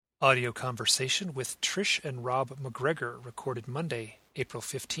Audio conversation with Trish and Rob MacGregor, recorded Monday, April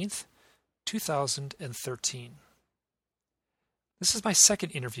 15th, 2013. This is my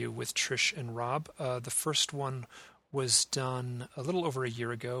second interview with Trish and Rob. The first one was done a little over a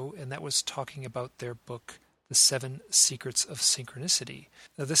year ago, and that was talking about their book, The 7 Secrets of Synchronicity.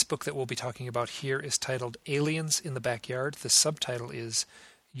 Now, this book that we'll be talking about here is titled Aliens in the Backyard. The subtitle is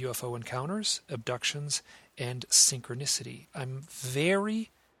UFO Encounters, Abductions, and Synchronicity. I'm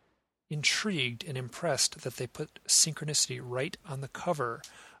very intrigued and impressed that they put synchronicity right on the cover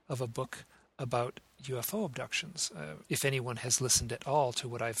of a book about UFO abductions. If anyone has listened at all to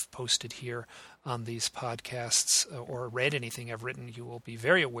what I've posted here on these podcasts or read anything I've written, you will be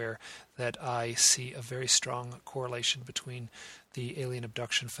very aware that I see a very strong correlation between the alien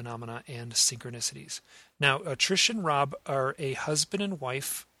abduction phenomena and synchronicities. Now, Trish and Rob are a husband and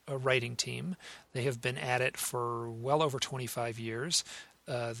wife writing team. They have been at it for well over 25 years.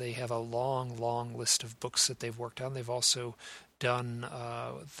 They have a long list of books that they've worked on. They've also done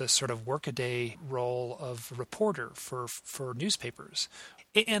the sort of workaday role of reporter for newspapers.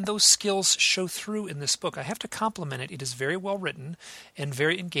 And those skills show through in this book. I have to compliment it. It is very well written and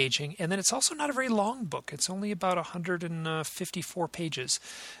very engaging. And then it's also not a very long book. It's only about 154 pages.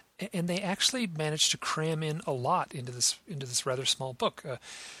 And they actually managed to cram in a lot into this rather small book,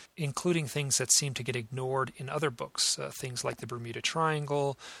 including things that seem to get ignored in other books, things like the Bermuda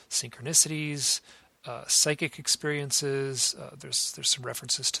Triangle, synchronicities, psychic experiences. There's some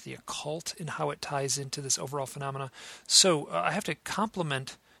references to the occult and how it ties into this overall phenomena. So I have to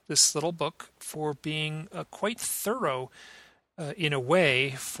compliment this little book for being quite thorough in a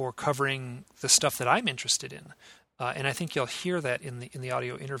way for covering the stuff that I'm interested in. And I think you'll hear that in the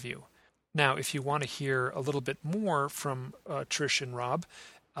audio interview. Now, if you want to hear a little bit more from Trish and Rob,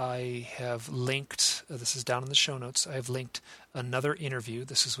 I have linked, this is down in the show notes, I have linked another interview.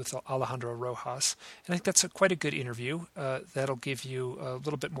 This is with Alejandro Rojas. And I think that's quite a good interview. That'll give you a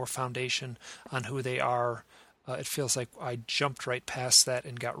little bit more foundation on who they are. It feels like I jumped right past that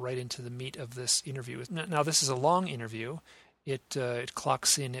and got right into the meat of this interview. Now, this is a long interview. It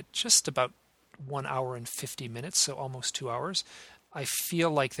clocks in at just about 1 hour and 50 minutes, so almost 2 hours. I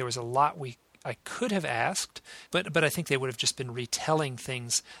feel like there was a lot I could have asked, but I think they would have just been retelling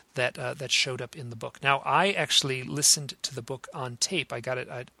things that showed up in the book. Now, I actually listened to the book on tape. I got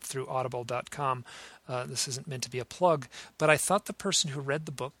it through audible.com. This isn't meant to be a plug, but I thought the person who read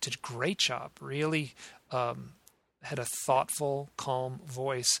the book did a great job, really had a thoughtful, calm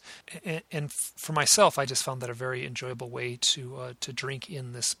voice. And for myself, I just found that a very enjoyable way to drink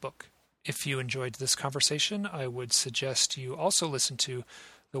in this book. If you enjoyed this conversation, I would suggest you also listen to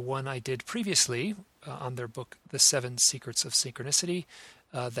the one I did previously on their book, The 7 Secrets of Synchronicity.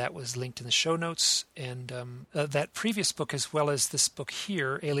 That was linked in the show notes. And that previous book, as well as this book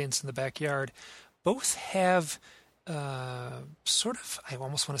here, Aliens in the Backyard, both have sort of, I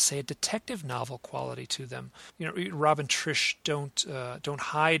almost want to say, a detective novel quality to them. You know, Rob and Trish don't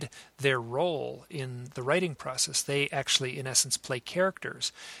hide their role in the writing process. They actually, in essence, play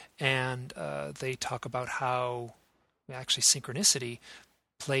characters, and they talk about how actually synchronicity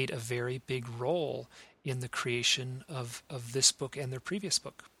played a very big role in the creation of this book and their previous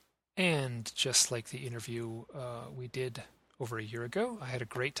book. And just like the interview we did over a year ago, I had a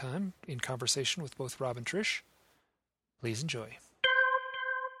great time in conversation with both Rob and Trish. Please enjoy.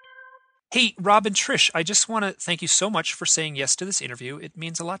 Hey, Rob and Trish, I just want to thank you so much for saying yes to this interview. It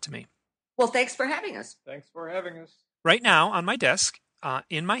means a lot to me. Well, thanks for having us. Thanks for having us. Right now, on my desk,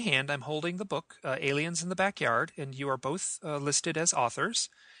 in my hand, I'm holding the book, Aliens in the Backyard, and you are both listed as authors.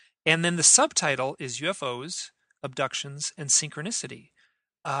 And then the subtitle is UFOs, Abductions, and Synchronicity.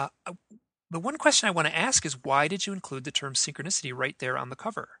 The one question I want to ask is, why did you include the term synchronicity right there on the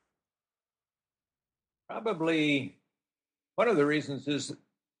cover? Probably one of the reasons is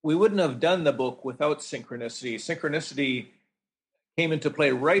we wouldn't have done the book without synchronicity. Synchronicity came into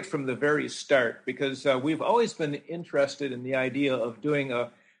play right from the very start because we've always been interested in the idea of doing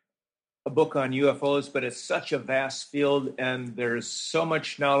a book on UFOs, but it's such a vast field and there's so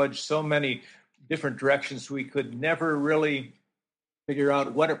much knowledge, so many different directions we could never really figure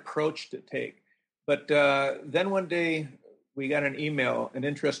out what approach to take. But then one day we got an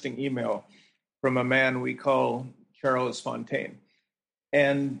interesting email from a man we call Charles Fontaine.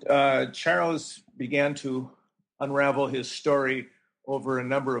 And Charles began to unravel his story over a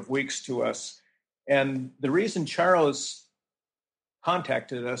number of weeks to us. And the reason Charles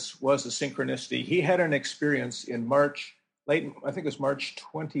contacted us was a synchronicity. He had an experience in March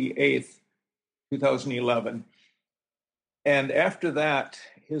 28th, 2011. And after that,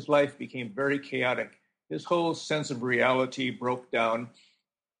 his life became very chaotic. His whole sense of reality broke down.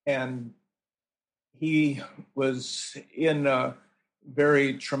 and he was in a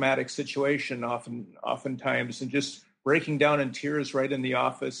very traumatic situation oftentimes, and just breaking down in tears right in the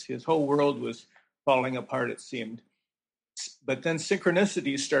office. His whole world was falling apart, it seemed. But then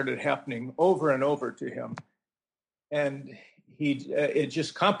synchronicities started happening over and over to him, and it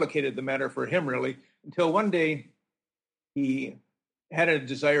just complicated the matter for him, really, until one day he had a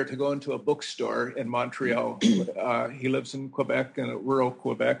desire to go into a bookstore in Montreal. He lives in Quebec, in rural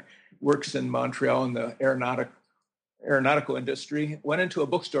Quebec, works in Montreal in the aeronautical industry. Went into a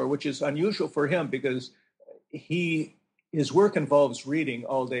bookstore, which is unusual for him because his work involves reading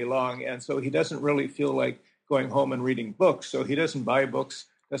all day long, and so he doesn't really feel like going home and reading books. So he doesn't buy books,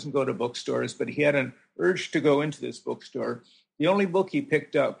 doesn't go to bookstores, but he had an urge to go into this bookstore. The only book he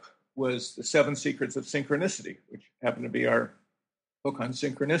picked up was The 7 Secrets of Synchronicity, which happened to be our book on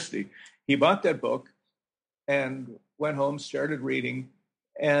synchronicity. He bought that book and went home, started reading,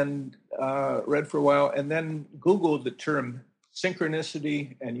 and read for a while, and then Googled the term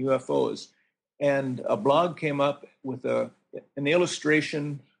synchronicity and UFOs. And a blog came up with an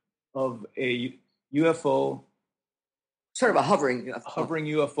illustration of a UFO, sort of a hovering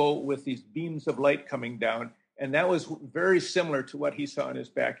UFO with these beams of light coming down. And that was very similar to what he saw in his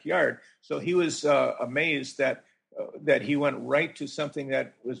backyard. So he was amazed that he went right to something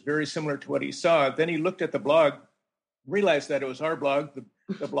that was very similar to what he saw. Then he looked at the blog, realized that it was our blog,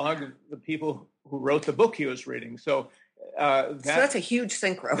 the blog of the people who wrote the book he was reading. So that's a huge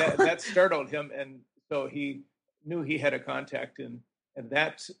synchro. that startled him, and so he knew he had a contact, and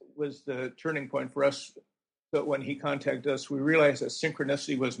that was the turning point for us. But when he contacted us, we realized that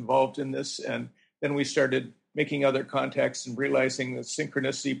synchronicity was involved in this, and then we started making other contacts and realizing that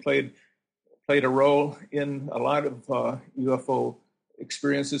synchronicity played a role in a lot of UFO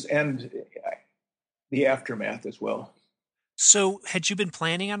experiences and the aftermath as well. So had you been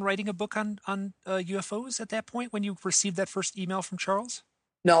planning on writing a book on UFOs at that point when you received that first email from Charles?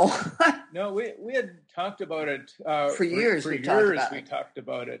 No. No, we had talked about it for years. We talked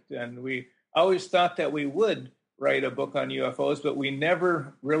about it, and we always thought that we would write a book on UFOs, but we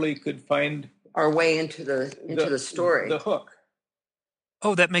never really could find our way into the story, the hook.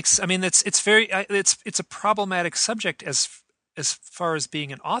 Oh, that makes. I mean, it's a problematic subject as far as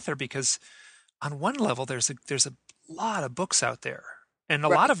being an author, because on one level there's a lot of books out there, and a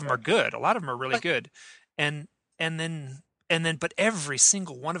lot of them are good. A lot of them are really good, and then but every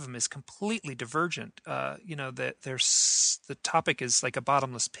single one of them is completely divergent. That the topic is like a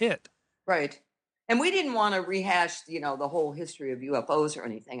bottomless pit. Right. And we didn't want to rehash, the whole history of UFOs or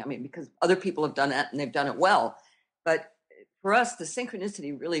anything. I mean, because other people have done that and they've done it well. But for us, the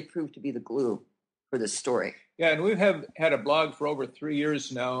synchronicity really proved to be the glue for this story. Yeah, and we have had a blog for over 3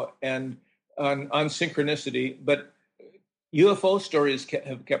 years now, and on synchronicity, but UFO stories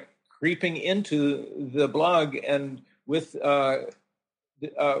have kept creeping into the blog, and with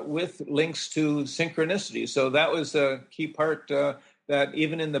links to synchronicity. So that was a key part that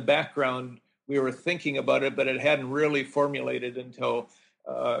even in the background we were thinking about it, but it hadn't really formulated until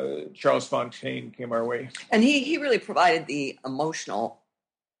Charles Fontaine came our way. And he really provided the emotional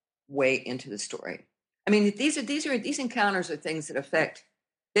way into the story. I mean, these encounters are things that affect.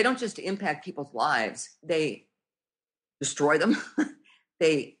 They don't just impact people's lives; they destroy them.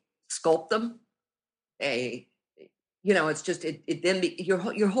 They sculpt them. They, it's just it then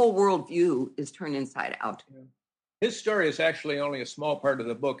your whole worldview is turned inside out. Yeah. His story is actually only a small part of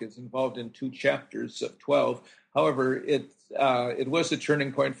the book. It's involved in 2 chapters of 12. However, it was a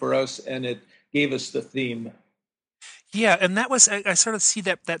turning point for us, and it gave us the theme. Yeah, and that was I sort of see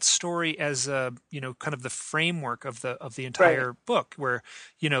that story as kind of the framework of the entire book, where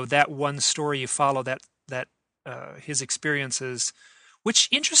that one story you follow that his experiences, which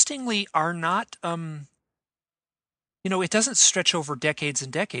interestingly are not it doesn't stretch over decades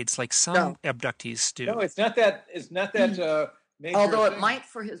and decades like some abductees do. No, it's not that major. Although thing. It might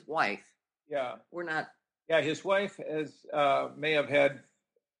for his wife. Yeah, we're not. Yeah, his wife may have had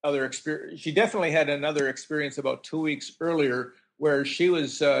other experience. She definitely had another experience about 2 weeks earlier, where she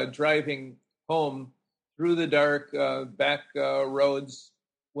was driving home through the dark back roads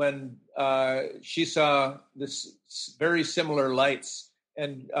when she saw this very similar lights,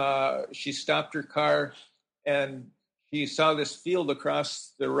 and she stopped her car, and she saw this field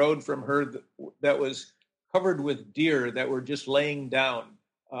across the road from her that was covered with deer that were just laying down.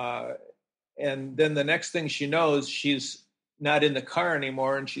 And then the next thing she knows, she's not in the car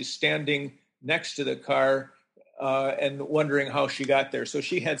anymore, and she's standing next to the car and wondering how she got there. So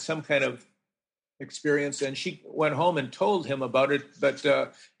she had some kind of experience, and she went home and told him about it. But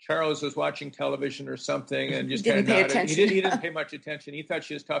Charles was watching television or something and just kind of nodded. He didn't pay much attention. He thought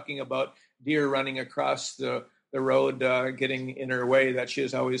she was talking about deer running across the road, getting in her way that she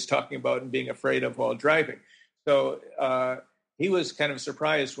was always talking about and being afraid of while driving. So he was kind of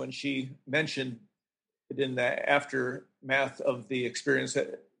surprised when she mentioned it in the aftermath of the experience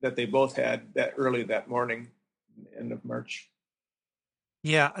that they both had that early that morning, end of March.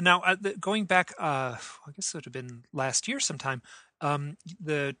 Yeah. Now, going back, I guess it would have been last year sometime,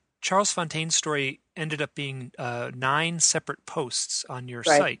 the Charles Fontaine story ended up being 9 separate posts on your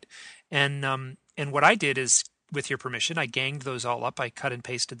site. And what I did is, with your permission, I ganged those all up. I cut and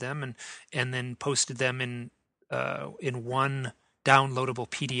pasted them and then posted them in one downloadable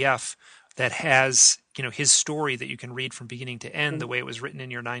PDF that has, his story that you can read from beginning to end, the way it was written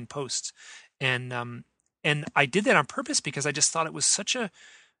in your 9 posts. And I did that on purpose because I just thought it was such a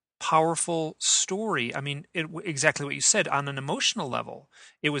powerful story. I mean, exactly what you said. On an emotional level,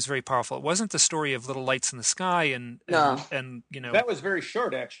 it was very powerful. It wasn't the story of little lights in the sky and That was very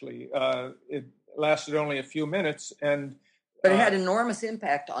short, actually. It lasted only a few minutes, but it had enormous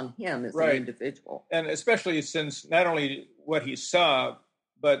impact on him as an individual. And especially since not only what he saw,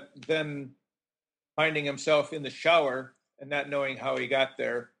 but then finding himself in the shower and not knowing how he got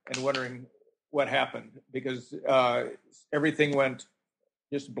there and wondering what happened, because everything went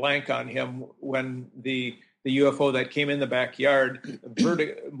just blank on him when the UFO that came in the backyard,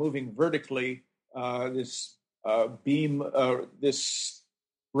 moving vertically, this beam, this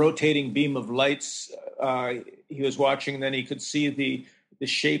rotating beam of lights he was watching. And then he could see the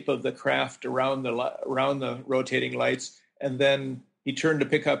shape of the craft around the rotating lights, and then he turned to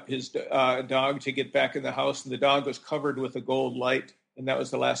pick up his dog to get back in the house, and the dog was covered with a gold light. And that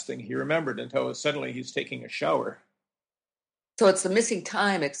was the last thing he remembered until suddenly he's taking a shower. So it's the missing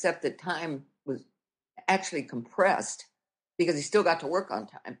time, except that time was actually compressed because he still got to work on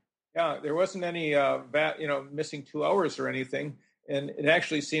time. Yeah, there wasn't any missing 2 hours or anything. And it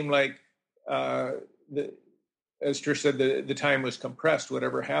actually seemed like, as Trish said, the time was compressed.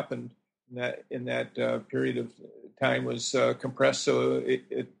 Whatever happened in that period of time was compressed, so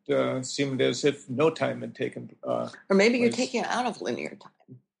it seemed as if no time had taken or maybe you're taking it out of linear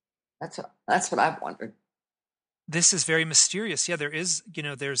time. That's what I've wondered. This is very mysterious. Yeah, there is,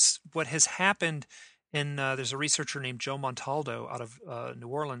 there's what has happened, and there's a researcher named Joe Montaldo out of New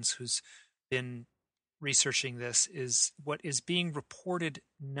Orleans who's been researching this. Is what is being reported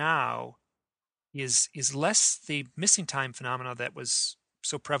now is less the missing time phenomena that was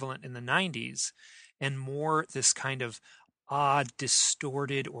so prevalent in the 90s, and more this kind of odd,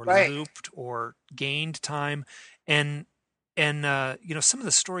 distorted, or looped, or gained time, and some of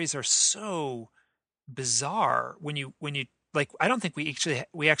the stories are so bizarre when you like. I don't think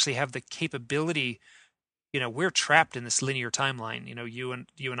we actually have the capability. We're trapped in this linear timeline. You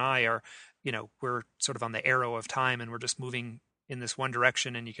and I are. We're sort of on the arrow of time, and we're just moving in this one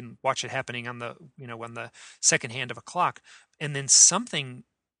direction, and you can watch it happening on the on the second hand of a clock, and then something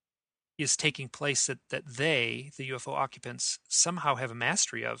is taking place that the UFO occupants, somehow have a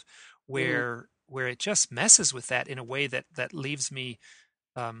mastery of, where it just messes with that in a way that leaves me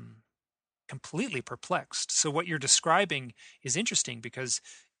completely perplexed. So what you're describing is interesting because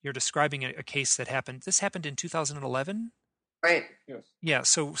you're describing a case that happened. This happened in 2011, right? Yes. Yeah.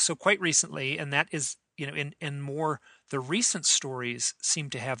 So quite recently, and that is and more the recent stories seem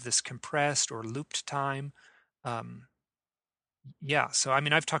to have this compressed or looped time. Yeah. So, I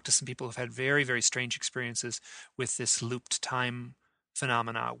mean, I've talked to some people who've had very, very strange experiences with this looped time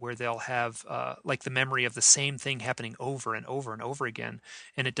phenomena where they'll have like the memory of the same thing happening over and over and over again.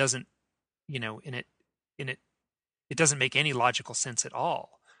 And it doesn't, it doesn't make any logical sense at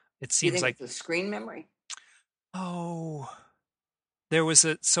all. It seems like it's a screen memory. Oh, there's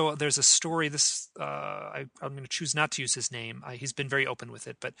a story. This I'm going to choose not to use his name. He's been very open with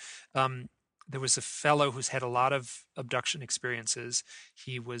it, but there was a fellow who's had a lot of abduction experiences.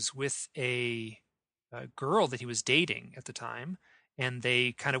 He was with a girl that he was dating at the time, and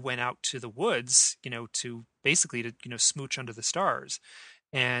they kind of went out to the woods, to basically to smooch under the stars,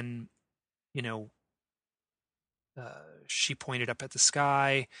 and she pointed up at the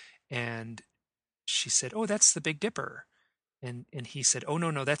sky, and she said, "Oh, that's the Big Dipper." And he said, "Oh,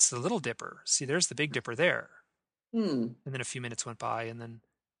 no, that's the Little Dipper. See, there's the Big Dipper there." And then a few minutes went by, and then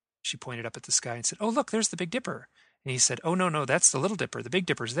she pointed up at the sky and said, "Oh, look, there's the Big Dipper." And he said, "Oh, no, that's the Little Dipper. The Big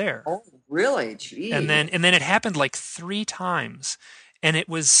Dipper's there." Oh, really? Gee. And then it happened like 3 times. And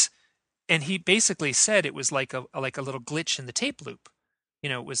he basically said it was like a little glitch in the tape loop,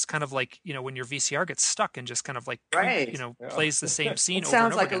 it was kind of like, when your VCR gets stuck and just kind of like, Right. plays the same scene It over and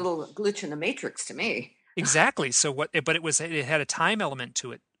sounds over like again. a little glitch in the Matrix to me. Exactly. So but it had a time element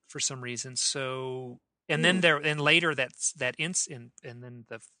to it for some reason. So, and then later and then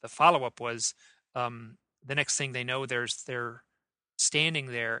the follow up was, the next thing they know, they're standing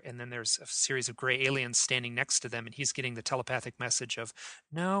there, and then there's a series of gray aliens standing next to them, and he's getting the telepathic message of,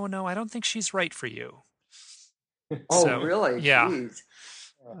 no, I don't think she's right for you. Oh, So, really? yeah, Jeez.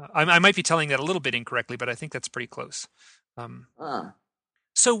 I might be telling that a little bit incorrectly, but I think that's pretty close. Huh.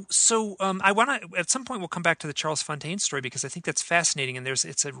 I want to, at some point, we'll come back to the Charles Fontaine story, because I think that's fascinating, and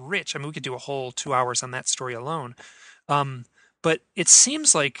it's a rich, I mean, we could do a whole 2 hours on that story alone. But it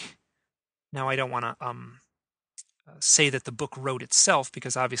seems like, now I don't want to say that the book wrote itself,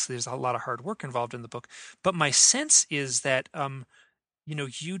 because obviously there's a lot of hard work involved in the book. But my sense is that,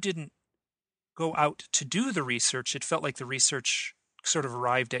 you didn't go out to do the research. It felt like the research sort of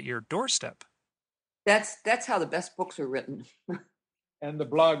arrived at your doorstep. That's how the best books are written. And the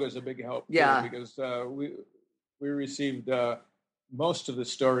blog was a big help, Yeah. too, because we received most of the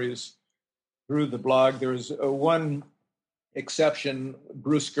stories through the blog. There was one exception,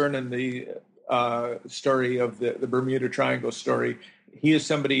 Bruce Gernon, the story of the Bermuda Triangle story. He is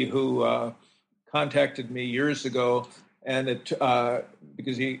somebody who contacted me years ago, and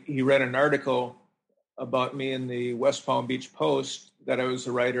because he read an article about me in the West Palm Beach Post that I was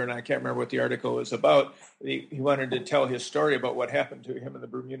a writer, and I can't remember what the article was about. He wanted to tell his story about what happened to him in the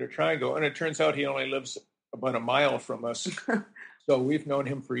Bermuda Triangle, and it turns out he only lives about a mile from us. So we've known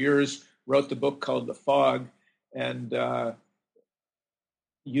him for years, wrote the book called The Fog, and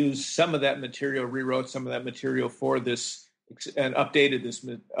used some of that material, rewrote some of that material for this, and updated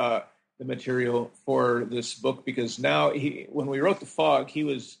the material for this book, because now when we wrote The Fog, he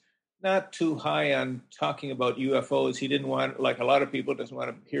was not too high on talking about UFOs. He didn't want, like a lot of people, doesn't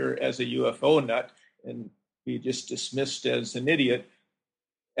want to appear as a UFO nut and be just dismissed as an idiot.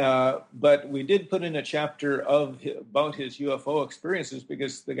 But we did put in a chapter about his UFO experiences,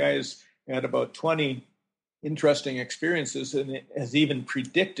 because the guy's had about 20 interesting experiences, and has even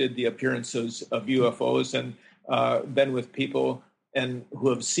predicted the appearances of UFOs, and been with people and who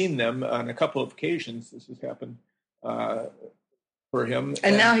have seen them on a couple of occasions. This has happened for him.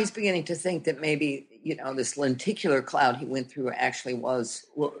 And now he's beginning to think that maybe, this lenticular cloud he went through actually was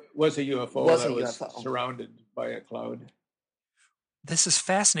a UFO was surrounded by a cloud. This is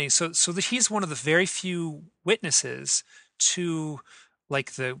fascinating. So he's one of the very few witnesses to,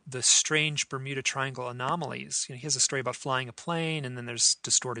 like, the strange Bermuda Triangle anomalies. He has a story about flying a plane, and then there's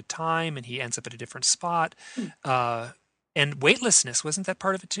distorted time, and he ends up at a different spot. And weightlessness, wasn't that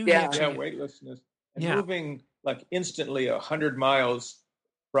part of it too? Yeah, weightlessness. And moving like instantly 100 miles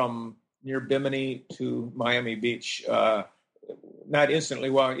from near Bimini to Miami Beach. Not instantly.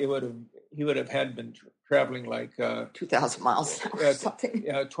 Well, he would have had been traveling like 2,000 miles or something.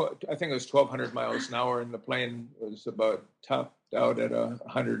 Yeah, I think it was 1,200 miles an hour, and the plane was about topped out at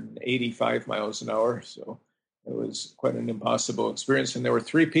 185 miles an hour. So it was quite an impossible experience. And there were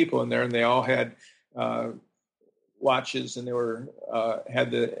 3 people in there, and they all had watches, and they were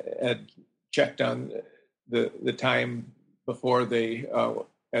had checked on the time before they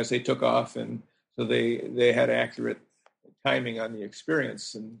as they took off, and so they had accurate timing on the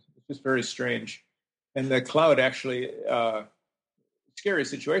experience, and it's just very strange. And the cloud actually, scary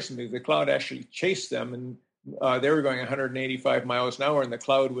situation, because the cloud actually chased them, and they were going 185 miles an hour, and the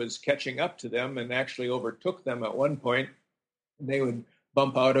cloud was catching up to them and actually overtook them at one point. And they would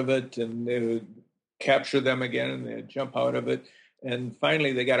bump out of it, and they would capture them again, and they'd jump out of it. And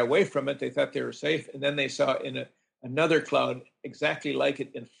finally, they got away from it. They thought they were safe. And then they saw another cloud exactly like it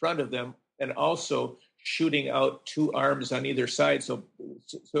in front of them, and also shooting out 2 arms on either side. So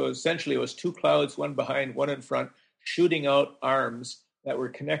essentially, it was 2 clouds, one behind, one in front, shooting out arms that were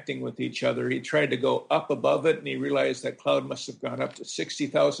connecting with each other. He tried to go up above it, and he realized that cloud must have gone up to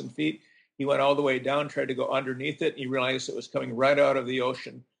 60,000 feet. He went all the way down, tried to go underneath it, and he realized it was coming right out of the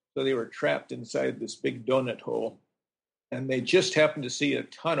ocean. So they were trapped inside this big donut hole. And they just happened to see a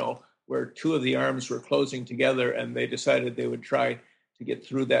tunnel where 2 of the arms were closing together, and they decided they would try to get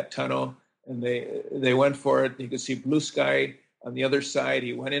through that tunnel. And they went for it. You could see blue sky on the other side.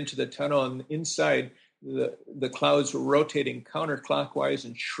 He went into the tunnel, and inside the clouds were rotating counterclockwise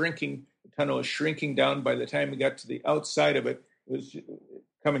and shrinking. The tunnel was shrinking down. By the time he got to the outside of it, it was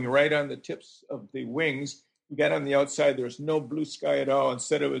coming right on the tips of the wings. He got on the outside. There was no blue sky at all.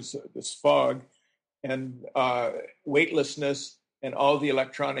 Instead, it was this fog and weightlessness, and all the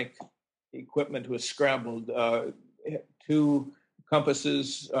electronic equipment was scrambled. 2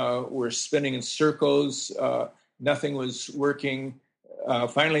 compasses were spinning in circles. Nothing was working.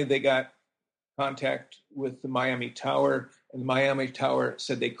 finally they got contact with the Miami Tower, and the Miami Tower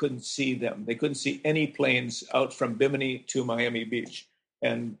said they couldn't see them. They couldn't see any planes out from Bimini to Miami Beach.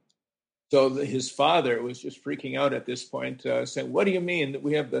 And so his father was just freaking out at this point, saying, "What do you mean that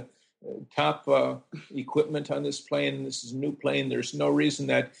we have the top equipment on this plane? This is a new plane. There's no reason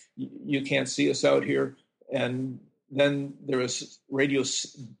that you can't see us out here." And then there was radio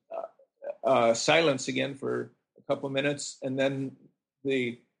silence again for a couple of minutes, and then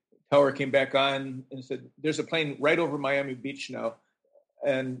the tower came back on and said, "There's a plane right over Miami Beach now."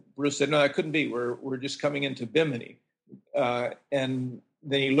 And Bruce said, "No, that couldn't be. We're just coming into Bimini." And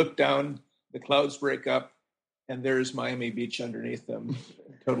then he looked down, the clouds break up, and there's Miami Beach underneath them,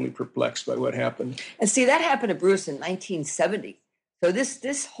 totally perplexed by what happened. And see, that happened to Bruce in 1970. So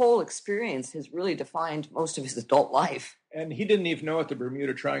this whole experience has really defined most of his adult life. And he didn't even know what the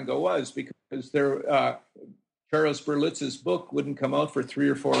Bermuda Triangle was, because Charles Berlitz's book wouldn't come out for 3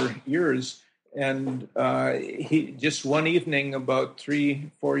 or 4 years. And he just one evening, about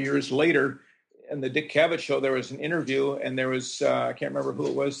 3-4 years later, in the Dick Cavett show, there was an interview, and there was, I can't remember who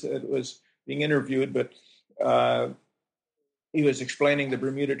it was that was being interviewed, but he was explaining the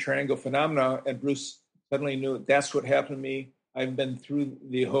Bermuda Triangle phenomena, and Bruce suddenly knew, that's what happened to me. I've been through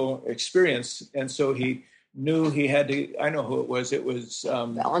the whole experience. And so he knew he had to, I know who it was. It was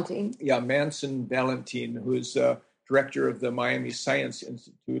Valentine? Yeah, Manson Valentine, who is director of the Miami Science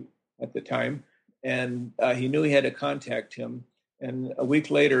Institute at the time. And he knew he had to contact him. And a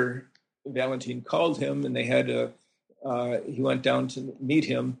week later, Valentine called him, and they had he went down to meet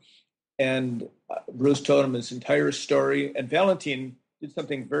him. And Bruce told him his entire story. And Valentine did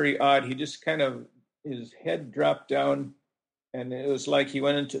something very odd. He just kind of, his head dropped down, and it was like he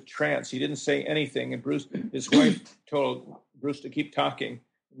went into trance. He didn't say anything. And Bruce, his wife told Bruce to keep talking.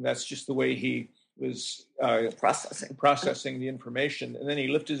 And that's just the way he was processing the information. And then he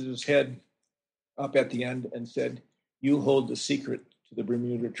lifted his head up at the end and said, "You hold the secret to the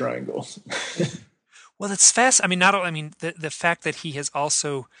Bermuda Triangle." Well, it's fast. The fact that he has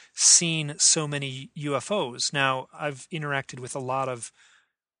also seen so many UFOs. Now, I've interacted with a lot of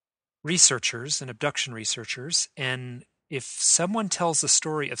researchers and abduction researchers, and if someone tells the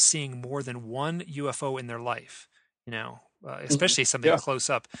story of seeing more than one UFO in their life, especially something close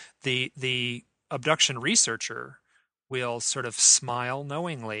up, the abduction researcher will sort of smile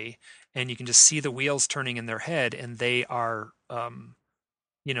knowingly, and you can just see the wheels turning in their head, and they are,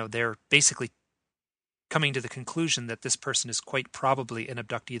 they're basically coming to the conclusion that this person is quite probably an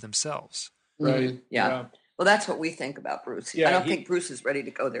abductee themselves. Right. Mm-hmm. Yeah. Well, that's what we think about Bruce. I don't think Bruce is ready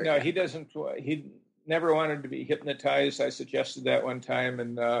to go there. No, yet. He doesn't. He never wanted to be hypnotized. I suggested that one time,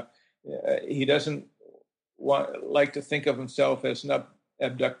 and he doesn't like to think of himself as an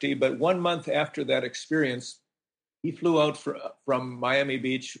abductee. But 1 month after that experience, he flew out from Miami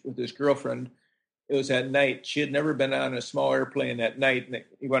Beach with his girlfriend. It was at night. She had never been on a small airplane at night, and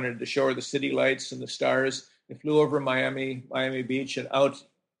he wanted to show her the city lights and the stars. They flew over Miami Beach, and out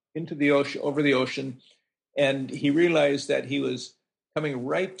into the ocean, over the ocean, and he realized that he was coming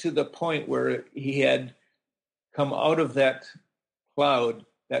right to the point where he had come out of that cloud,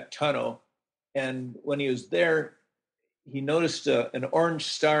 that tunnel. And when he was there, he noticed an orange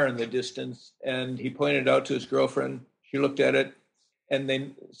star in the distance, and he pointed it out to his girlfriend. She looked at it, and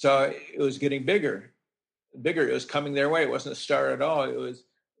they saw it was getting bigger. It was coming their way. It wasn't a star at all. It was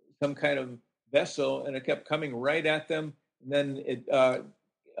some kind of vessel, and it kept coming right at them. And then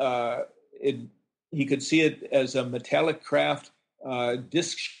he could see it as a metallic craft,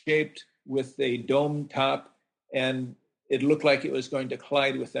 disc-shaped with a dome top, and it looked like it was going to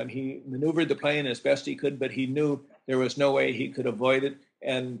collide with them. He maneuvered the plane as best he could, but he knew there was no way he could avoid it.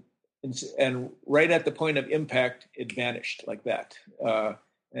 And right at the point of impact, it vanished like that.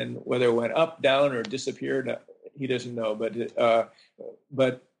 And whether it went up, down, or disappeared, he doesn't know.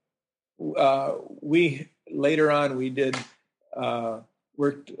 But we later on we did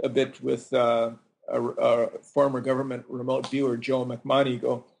worked a bit with a former government remote viewer, Joe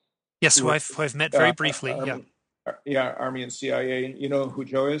McMonigle. Yes, who I've met very briefly. Army and CIA. You know who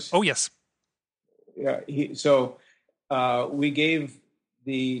Joe is? Oh, yes. Yeah.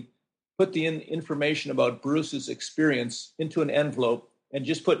 We put the information about Bruce's experience into an envelope and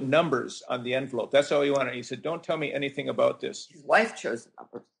just put numbers on the envelope. That's all he wanted. He said, "Don't tell me anything about this." His wife chose the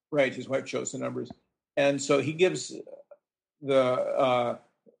numbers. Right. His wife chose the numbers. And so he gives the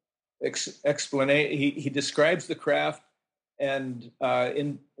explanation. He describes the craft and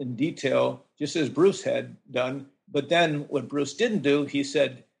in detail, just as Bruce had done. But then what Bruce didn't do, he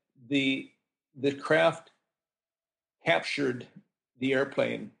said the craft captured the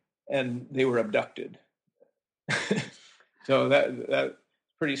airplane and they were abducted. So that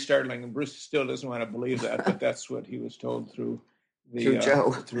pretty startling, and Bruce still doesn't want to believe that, but that's what he was told through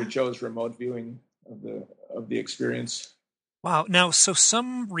Joe's remote viewing of the experience. Wow. Now, so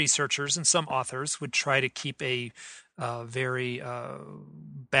some researchers and some authors would try to keep a very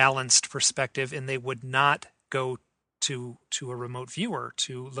balanced perspective, and they would not go to a remote viewer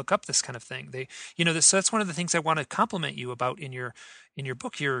to look up this kind of thing. So that's one of the things I want to compliment you about in your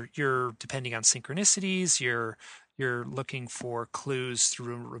book. You're depending on synchronicities. You're looking for clues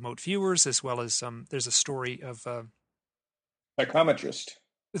through remote viewers, as well as there's a story of psychometrist.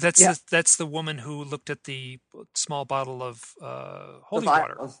 That's the woman who looked at the small bottle of holy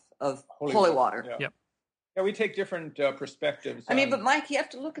water. Of holy water. Yeah. Yep. Yeah, we take different perspectives. I mean, but Mike, you have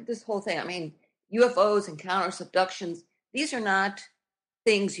to look at this whole thing. I mean, UFOs, encounters, abductions, these are not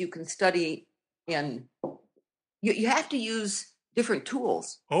things you can study in. You have to use different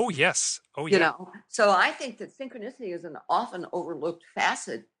tools. Oh, yes. Oh, yeah. You know, so I think that synchronicity is an often overlooked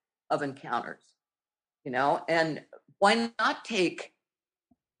facet of encounters, you know, and why not take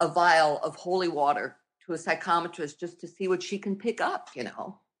a vial of holy water to a psychometrist just to see what she can pick up, you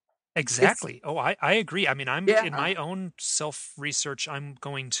know? Exactly. I agree. I mean, I'm in my own self-research, I'm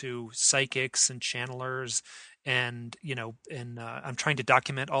going to psychics and channelers and, I'm trying to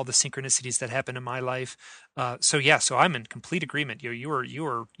document all the synchronicities that happen in my life. So I'm in complete agreement.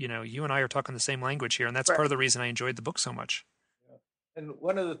 You and I are talking the same language here, and that's part of the reason I enjoyed the book so much. Yeah. And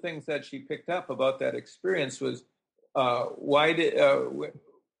one of the things that she picked up about that experience was why did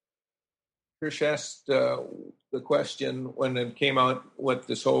Trish asked the question when it came out what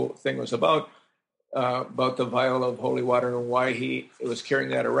this whole thing was about the vial of holy water and why he was carrying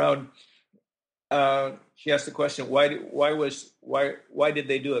that around. She asked the question, why did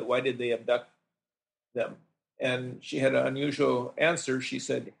they do it? Why did they abduct them? And she had an unusual answer. She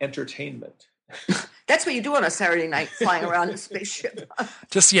said, entertainment. That's what you do on a Saturday night, flying around in a spaceship.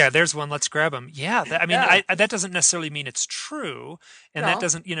 There's one. Let's grab him. Yeah, that doesn't necessarily mean it's true, and that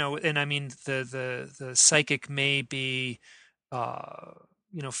doesn't, And I mean, the psychic may be,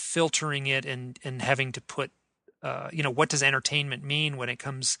 filtering it and having to put, what does entertainment mean when it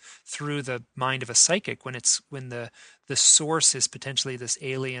comes through the mind of a psychic? When the source is potentially this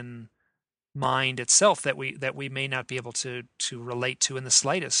alien mind itself that we may not be able to relate to in the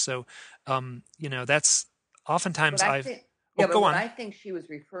slightest. So, that's oftentimes what I think she was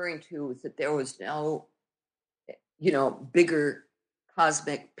referring to was that there was no, bigger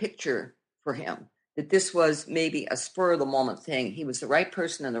cosmic picture for him. That this was maybe a spur of the moment thing. He was the right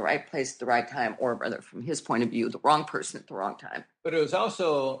person in the right place at the right time, or rather, from his point of view, the wrong person at the wrong time. But it was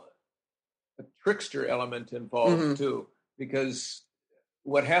also a trickster element involved too, because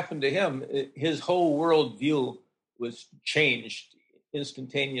what happened to him, his whole worldview was changed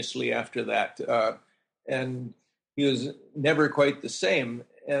instantaneously after that. And he was never quite the same.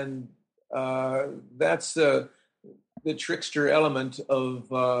 And that's the trickster element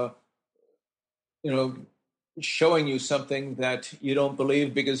of, showing you something that you don't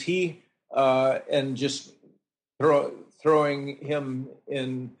believe, because he, and just throwing him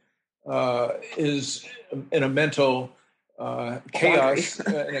in, is in a mental chaos,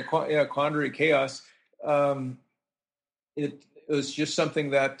 in a quandary chaos. It was just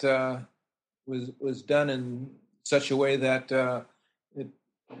something that was done in such a way that it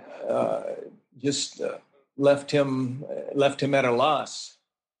just left him at a loss.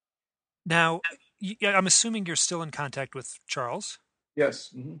 Now, I'm assuming you're still in contact with Charles. Yes.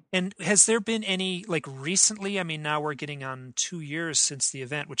 Mm-hmm. And has there been any, recently? I mean, now we're getting on 2 years since the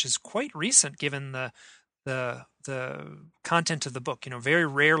event, which is quite recent given the content of the book. Very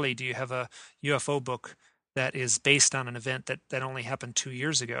rarely do you have a UFO book that is based on an event that only happened 2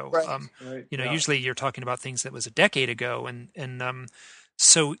 years ago. Right. Usually you're talking about things that was a decade ago, and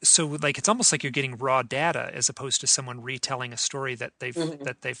so it's almost like you're getting raw data as opposed to someone retelling a story that they've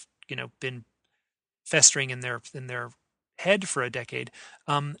been festering in their head for a decade.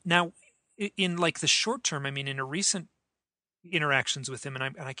 Now, in the short term, I mean, in a recent interactions with him,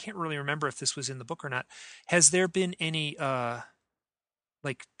 and I can't really remember if this was in the book or not. Has there been any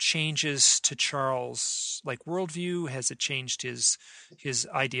changes to Charles' worldview? Has it changed his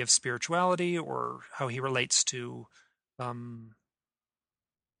idea of spirituality or how he relates to,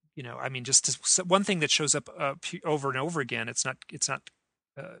 just one thing that shows up over and over again. It's not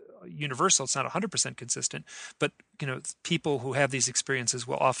universal. It's not 100% consistent, but people who have these experiences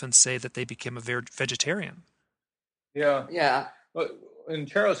will often say that they became a vegetarian. Yeah. Well, in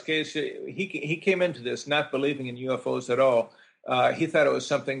Charles' case, he came into this not believing in UFOs at all. He thought it was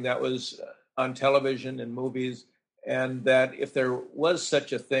something that was on television and movies, and that if there was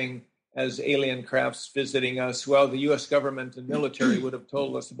such a thing, as alien crafts visiting us. Well, the U.S. government and military would have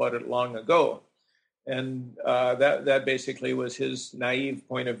told us about it long ago. And that basically was his naive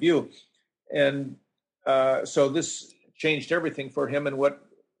point of view. And so this changed everything for him. And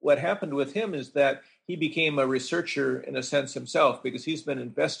what happened with him is that he became a researcher in a sense himself, because he's been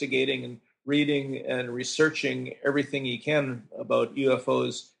investigating and reading and researching everything he can about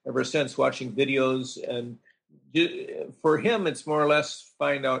UFOs ever since, watching videos. And for him, it's more or less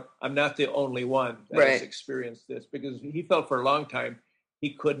find out I'm not the only one that has experienced this, because he felt for a long time he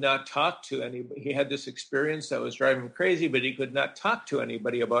could not talk to anybody. He had this experience that was driving him crazy, but he could not talk to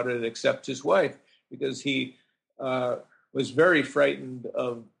anybody about it except his wife, because he was very frightened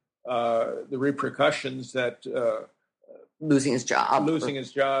of the repercussions that losing his job,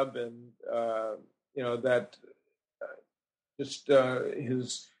 and that just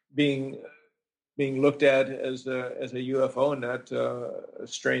his being looked at as a UFO, not a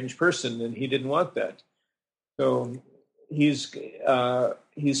strange person, and he didn't want that. So he's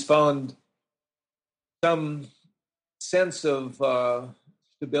found some sense of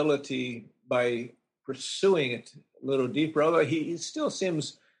stability by pursuing it a little deeper. Although he still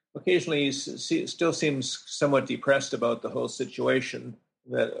seems somewhat depressed about the whole situation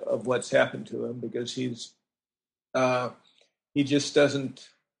of what's happened to him, because he just doesn't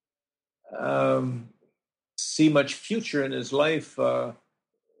see much future in his life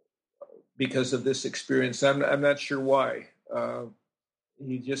because of this experience. I'm not sure why.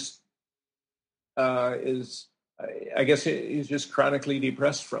 He just is. I guess he's just chronically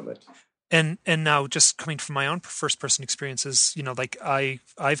depressed from it. And now, just coming from my own first person experiences, like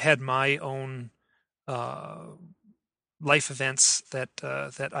I've had my own life events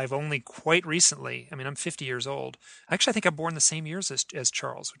that I've only quite recently. I mean, I'm 50 years old. Actually, I think I'm born the same years as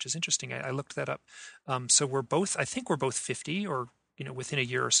Charles, which is interesting. I looked that up. So I think we're both 50, or within a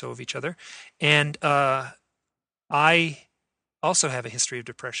year or so of each other. And I also have a history of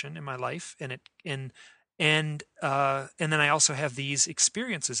depression in my life, and then I also have these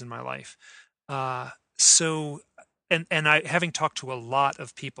experiences in my life. So I, having talked to a lot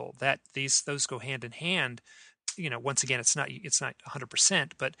of people, that those go hand in hand. Once again, it's not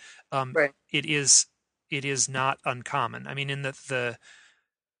 100%, but it is not uncommon. I mean, in the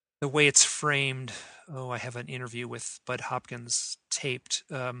way it's framed. Oh, I have an interview with Bud Hopkins taped,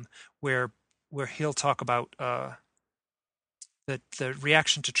 where he'll talk about the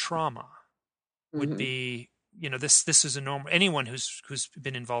reaction to trauma would be, this is a normal. Anyone who's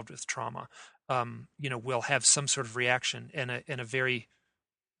been involved with trauma, will have some sort of reaction, and a very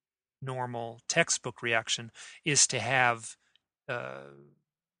normal textbook reaction is to have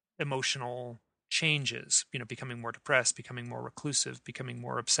emotional changes, becoming more depressed, becoming more reclusive, becoming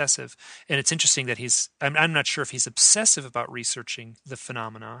more obsessive. And it's interesting that I'm not sure if he's obsessive about researching the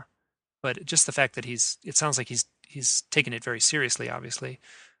phenomena, but just the fact that it sounds like he's taken it very seriously, obviously.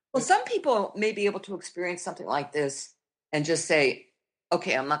 Well, some people may be able to experience something like this and just say,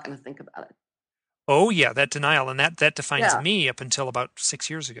 okay, I'm not going to think about it. Oh yeah, that denial, and that defines me up until about 6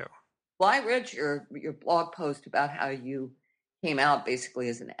 years ago. Well, I read your blog post about how you came out basically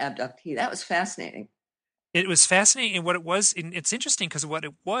as an abductee. That was fascinating. It was fascinating, and what it was, and it's interesting because what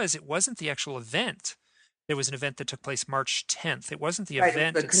it wasn't the actual event. There was an event that took place March 10th. It wasn't the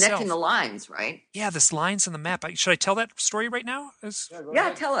event but itself. Connecting the lines, right? Yeah, this lines on the map. Should I tell that story right now?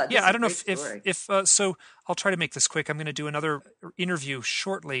 Tell it. Yeah, I don't know if so I'll try to make this quick. I'm going to do another interview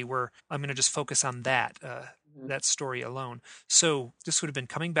shortly where I'm going to just focus on that story alone. So this would have been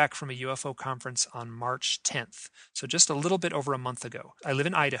coming back from a UFO conference on March 10th. So just a little bit over a month ago. I live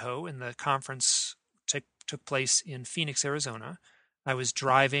in Idaho, and the conference took place in Phoenix, Arizona. I was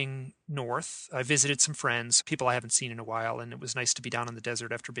driving north. I visited some friends, people I haven't seen in a while, and it was nice to be down in the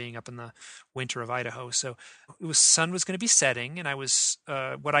desert after being up in the winter of Idaho. So sun was going to be setting, and I was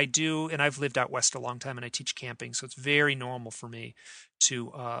what I do, and I've lived out west a long time, and I teach camping, so it's very normal for me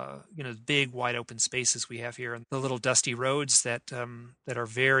to big wide open spaces we have here, and the little dusty roads that are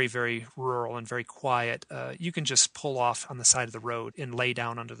very, very rural and very quiet. You can just pull off on the side of the road and lay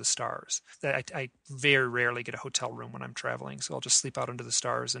down under the stars. I very rarely get a hotel room when I'm traveling, so I'll just sleep out under the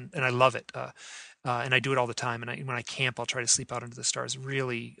stars, and I love it. And I do it all the time. And when I camp, I'll try to sleep out under the stars.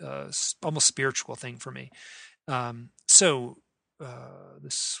 Really, almost spiritual thing for me. So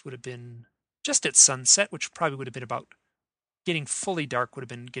this would have been just at sunset, which probably would have been about getting fully dark. Would have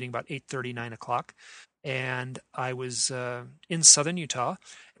been getting about 8:30, 9 o'clock. And I was in southern Utah.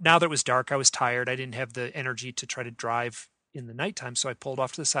 Now that it was dark, I was tired. I didn't have the energy to try to drive in the nighttime, so I pulled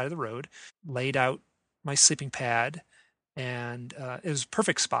off to the side of the road, laid out my sleeping pad, And it was a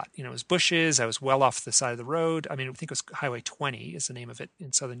perfect spot. You know, it was bushes. I was well off the side of the road. I mean, I think it was Highway 20 is the name of it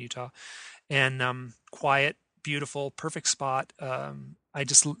in southern Utah. And quiet, beautiful, perfect spot. I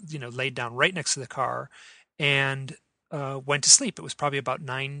just, laid down right next to the car and went to sleep. It was probably about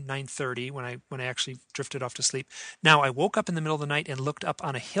 9:30 when I actually drifted off to sleep. Now, I woke up in the middle of the night and looked up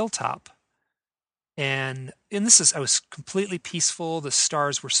on a hilltop. And I was completely peaceful. The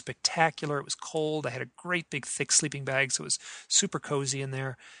stars were spectacular. It was cold. I had a great big thick sleeping bag, so it was super cozy in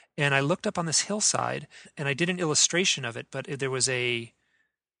there. And I looked up on this hillside and I did an illustration of it, but there was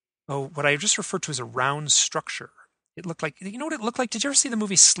what I just referred to as a round structure. It looked like, you know what it looked like? Did you ever see the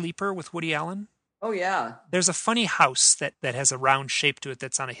movie Sleeper with Woody Allen? Oh, yeah. There's a funny house that has a round shape to it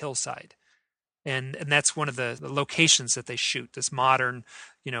that's on a hillside. And that's one of the locations that they shoot, this modern,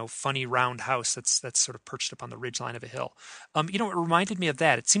 funny round house that's sort of perched up on the ridgeline of a hill. It reminded me of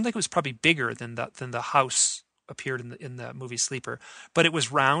that. It seemed like it was probably bigger than the house appeared in the movie Sleeper, but it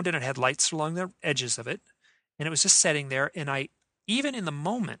was round and it had lights along the edges of it, and it was just sitting there. And even in the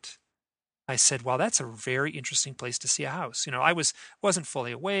moment, I said, "Wow, that's a very interesting place to see a house." I wasn't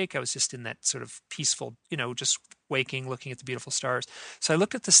fully awake. I was just in that sort of peaceful, just waking, looking at the beautiful stars. So I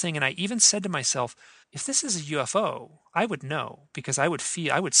looked at this thing and I even said to myself, if this is a UFO, I would know because I would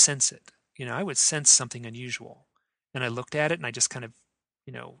sense it. I would sense something unusual. And I looked at it and I just kind of,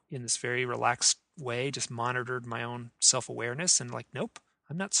 in this very relaxed way, just monitored my own self-awareness and like, nope,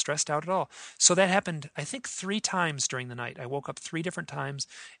 I'm not stressed out at all. So that happened, I think, 3 times during the night. I woke up 3 different times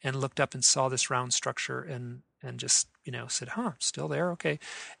and looked up and saw this round structure and just, said, huh, still there? Okay.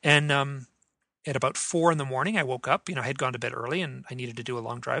 And at about 4 in the morning, I woke up. I had gone to bed early and I needed to do a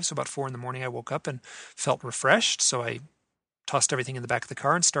long drive. So about 4 in the morning, I woke up and felt refreshed. So I tossed everything in the back of the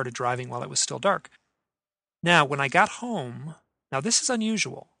car and started driving while it was still dark. Now, when I got home, now this is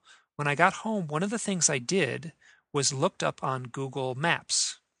unusual. When I got home, one of the things I did was looked up on Google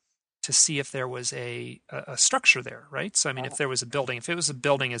Maps to see if there was a structure there, right? So, I mean, if there was a building, if it was a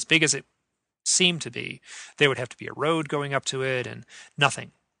building as big as it seemed to be, there would have to be a road going up to it and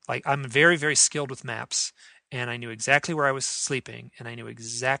nothing. Like, I'm very, very skilled with maps, and I knew exactly where I was sleeping, and I knew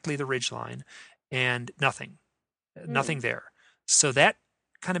exactly the ridgeline, and nothing there. So that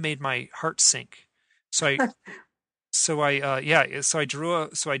kind of made my heart sink. So I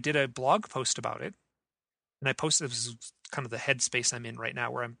did a blog post about it, and I posted. This is kind of the headspace I'm in right now,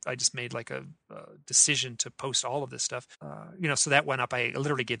 where I just made like a decision to post all of this stuff. So that went up. I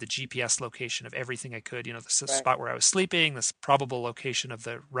literally gave the GPS location of everything I could. The spot where I was sleeping, this probable location of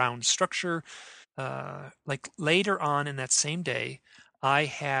the round structure. Like later on in that same day, I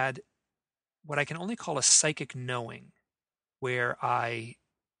had what I can only call a psychic knowing, where I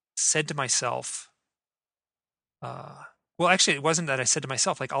said to myself, well, actually, it wasn't that I said to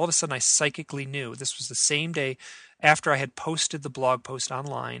myself, like all of a sudden I psychically knew. This was the same day after I had posted the blog post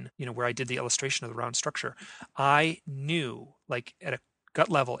online, where I did the illustration of the round structure. I knew, like at a gut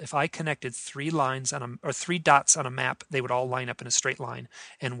level, if I connected 3 dots on a map, they would all line up in a straight line.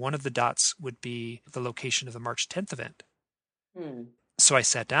 And one of the dots would be the location of the March 10th event. So I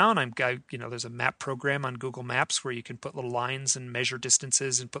sat down. There's a map program on Google Maps where you can put little lines and measure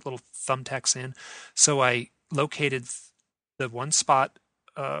distances and put little thumbtacks in. So I located the one spot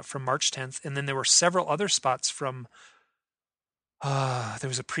from March 10th, and then there were several other spots from. There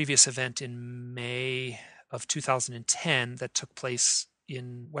was a previous event in May of 2010 that took place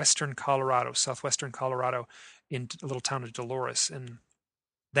in southwestern Colorado, in a little town of Dolores, and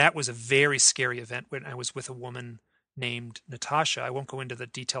that was a very scary event when I was with a woman named Natasha. I won't go into the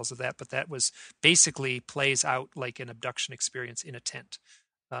details of that, but that was basically plays out like an abduction experience in a tent.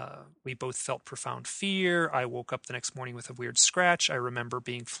 We both felt profound fear. I woke up the next morning with a weird scratch. I remember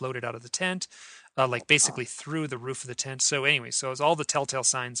being floated out of the tent, basically through the roof of the tent. So anyway, so it was all the telltale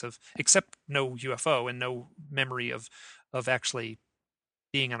signs except no UFO and no memory of actually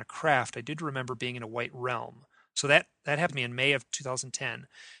being on a craft. I did remember being in a white realm. So that happened to me in May of 2010.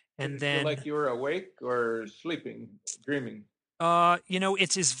 And Did it feel like you were awake or sleeping, dreaming?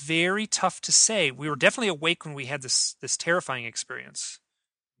 It is very tough to say. We were definitely awake when we had this terrifying experience.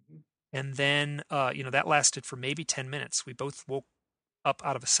 And then, that lasted for maybe 10 minutes. We both woke up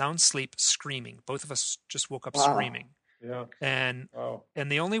out of a sound sleep screaming. Both of us just woke up screaming. Yeah. And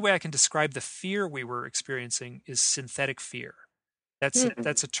the only way I can describe the fear we were experiencing is synthetic fear. That's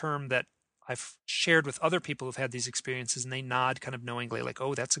a term that I've shared with other people who've had these experiences, and they nod kind of knowingly, like,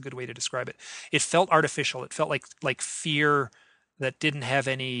 "Oh, that's a good way to describe it." It felt artificial. It felt like fear that didn't have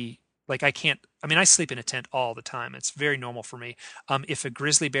any. Like I sleep in a tent all the time. It's very normal for me. If a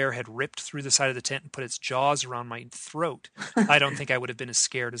grizzly bear had ripped through the side of the tent and put its jaws around my throat, I don't think I would have been as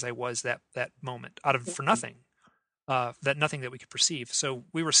scared as I was that moment for nothing. nothing that we could perceive. So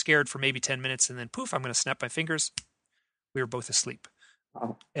we were scared for maybe 10 minutes, and then poof, I'm going to snap my fingers. We were both asleep.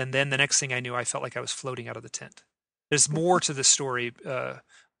 Oh. And then the next thing I knew, I felt like I was floating out of the tent. There's more to the story,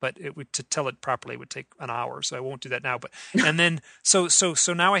 but to tell it properly would take an hour, so I won't do that now. But and then so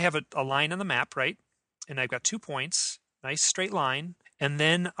now I have a line on the map, right? And I've got 2 points, nice straight line. And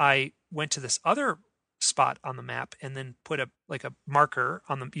then I went to this other spot on the map and then put a marker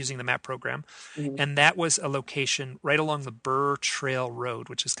on using the map program, and that was a location right along the Burr Trail Road,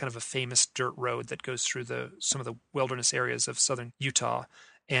 which is kind of a famous dirt road that goes through some of the wilderness areas of southern Utah.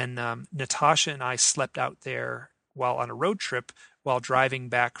 And Natasha and I slept out there while on a road trip while driving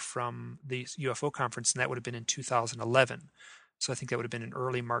back from the UFO conference, and that would have been in 2011. So I think that would have been in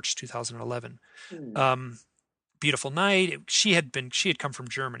early March 2011. Beautiful night. She had come from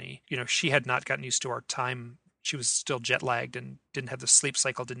Germany. She had not gotten used to our time. She was still jet lagged and didn't have the sleep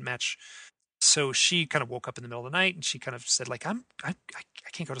cycle, didn't match. So she kind of woke up in the middle of the night and she kind of said, like, I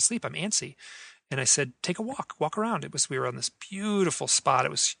can't go to sleep. I'm antsy. And I said, take a walk around. We were on this beautiful spot.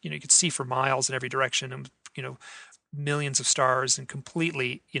 It was, you could see for miles in every direction, and, millions of stars and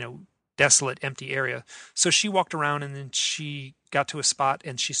completely, desolate, empty area. So she walked around, and then she got to a spot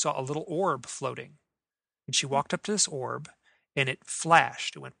and she saw a little orb floating. And she walked up to this orb, and it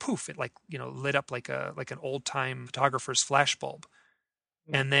flashed. It went poof. It lit up like an old time photographer's flash bulb.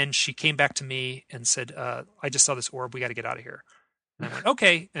 And then she came back to me and said, "I just saw this orb. We got to get out of here." And I went,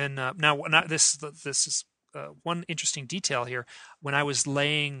 "Okay." And now this is one interesting detail here. When I was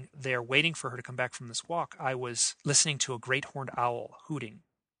laying there waiting for her to come back from this walk, I was listening to a great horned owl hooting.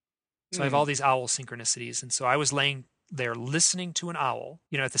 So I have all these owl synchronicities, and so I was laying there listening to an owl,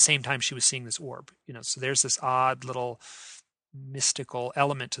 at the same time she was seeing this orb, so there's this odd little mystical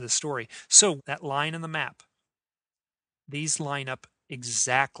element to the story. So that line in the map, these line up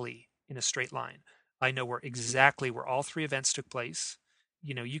exactly in a straight line. I know exactly where all 3 events took place.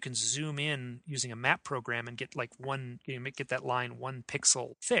 You can zoom in using a map program and get get that line 1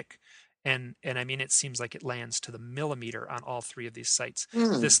 pixel thick. And I mean, it seems like it lands to the millimeter on all 3 of these sites.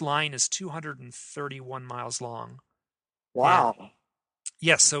 This line is 231 miles long. Wow.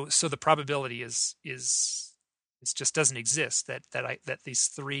 Yes. So the probability is it just doesn't exist that these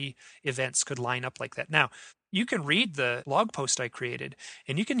 3 events could line up like that. Now, you can read the blog post I created,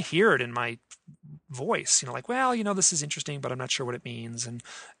 and you can hear it in my voice. Like, well, this is interesting, but I'm not sure what it means, and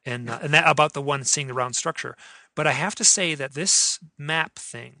that about the one seeing the round structure. But I have to say that this map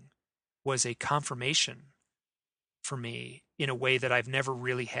thing was a confirmation for me in a way that I've never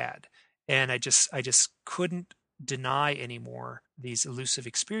really had, and I just couldn't deny anymore these elusive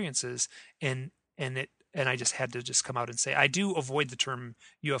experiences, and I just had to come out and say I do avoid the term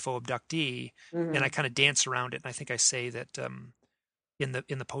UFO abductee, and I kind of dance around it. And I think I say that in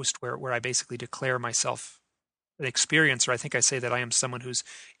the post where I basically declare myself an experiencer, I think I say that I am someone who's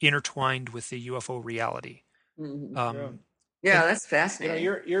intertwined with the UFO reality. Yeah, that's fascinating.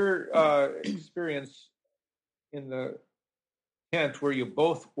 Your experience in the tent where you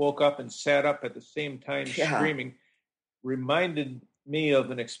both woke up and sat up at the same time screaming reminded me of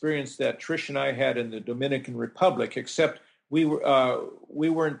an experience that Trish and I had in the Dominican Republic, except we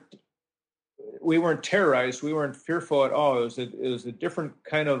weren't terrorized, we weren't fearful at all. It was a different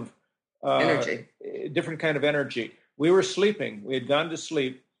kind of energy. We were sleeping. We had gone to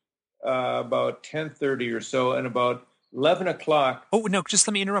sleep about 10:30 or so, and about 11 o'clock. Oh no! Just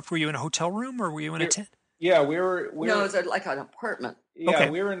let me interrupt. Were you in a hotel room or were you in a tent? Yeah, we were. No, it was like an apartment. Yeah, okay.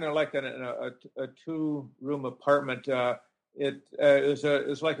 We were in a 2-room apartment. It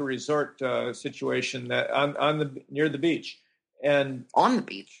was like a resort situation that near the beach, and on the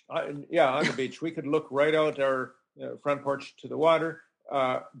beach. On the beach, we could look right out our front porch to the water.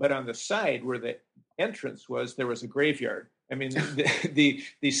 But on the side where the entrance was, there was a graveyard. I mean,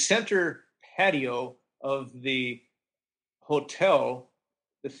 the center patio of the hotel,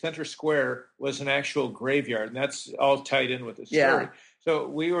 the center square, was an actual graveyard, and that's all tied in with the story. Yeah. So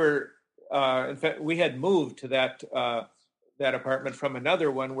we were, in fact, we had moved to that apartment from another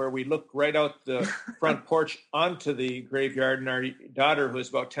one where we looked right out the front porch onto the graveyard, and our daughter, who was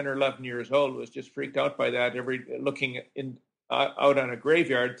about 10 or 11 years old, was just freaked out by that. Looking out on a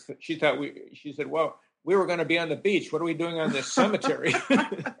graveyard, she said, "Well, we were going to be on the beach. What are we doing on this cemetery?"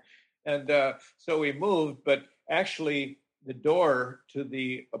 And so we moved, but actually the door to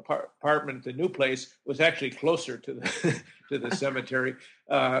the apartment, the new place, was actually closer to the cemetery,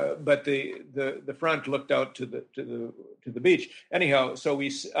 but the front looked out to the beach. Anyhow, so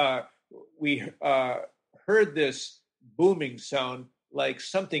we heard this booming sound, like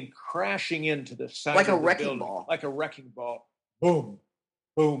something crashing into the side, like of a the wrecking building, ball, like a wrecking ball. Boom,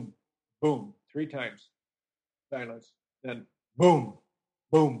 boom, boom, 3 times. silence. Then boom,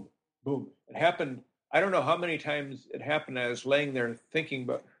 boom, boom. It happened. I don't know how many times it happened. I was laying there thinking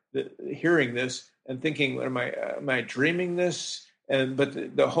about hearing this and thinking, am I dreaming this?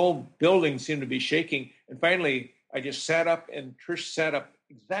 But the whole building seemed to be shaking. And finally, I just sat up, and Trish sat up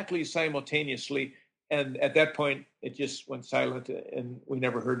exactly simultaneously. And at that point, it just went silent, and we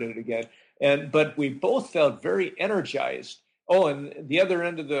never heard it again. But we both felt very energized. Oh, and the other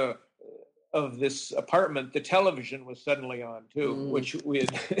end of this apartment, the television was suddenly on too, which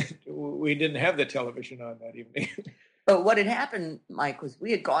we didn't have the television on that evening. But what had happened, Mike, was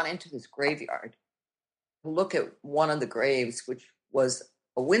we had gone into this graveyard to look at one of the graves, which was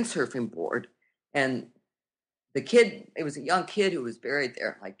a windsurfing board. And the kid, it was a young kid who was buried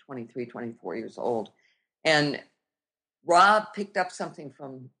there, like 23, 24 years old. And Rob picked up something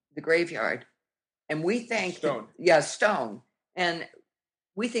from the graveyard. And we think... Stone. Stone. And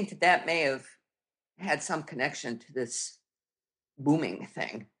we think that may have had some connection to this booming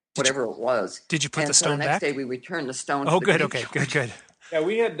thing, whatever it was. Did you put the stone back? The next day we returned the stone to the graveyard. Okay, good. Yeah,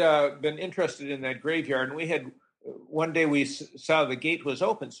 we had been interested in that graveyard, and we had one day we saw the gate was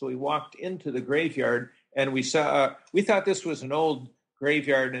open, so we walked into the graveyard, and we saw. We thought this was an old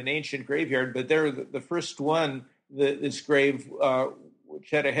graveyard, an ancient graveyard, but there, the first one, this grave, which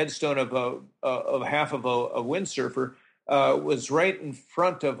had a headstone of half of a windsurfer, was right in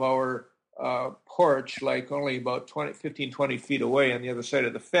front of our porch, like only about 15, 20 feet away on the other side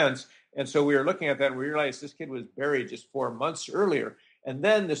of the fence. And so we were looking at that, and we realized this kid was buried just 4 months earlier. And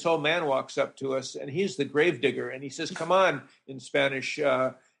then this old man walks up to us, and he's the grave digger, and he says, "Come on," in Spanish.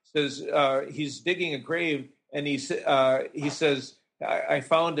 Says he's digging a grave, and he says, I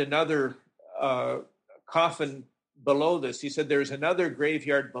found another coffin below this. He said, "There's another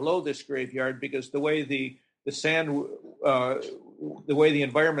graveyard below this graveyard, because the way the sand, the way the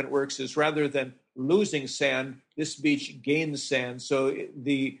environment works is, rather than losing sand, this beach gains sand. So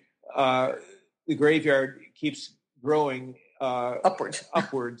the graveyard keeps growing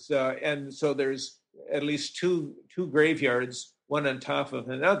upwards. And so there's at least two graveyards, one on top of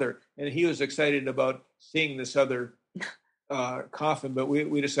another." And he was excited about seeing this other coffin, but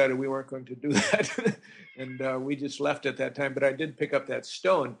we decided we weren't going to do that. And we just left at that time. But I did pick up that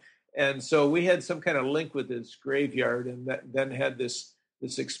stone. And so we had some kind of link with this graveyard, and then had this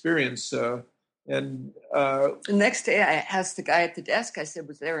experience. And the next day I asked the guy at the desk, I said,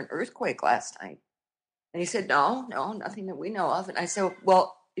 "Was there an earthquake last night?" And he said, no, nothing that we know of. And I said,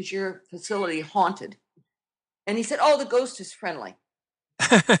 "Well, is your facility haunted?" And he said, "Oh, the ghost is friendly."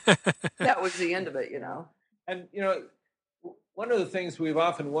 That was the end of it, And, one of the things we've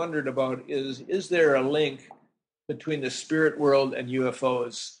often wondered about is there a link between the spirit world and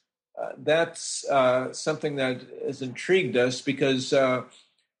UFOs? That's something that has intrigued us, because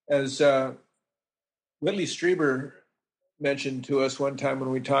as Whitley Strieber mentioned to us one time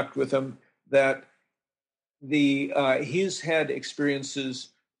when we talked with him, that he's had experiences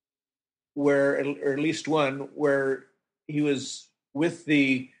where, or at least one, where he was with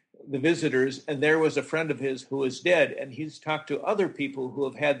the visitors, and there was a friend of his who was dead, and he's talked to other people who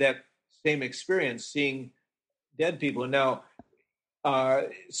have had that same experience, seeing dead people. Now,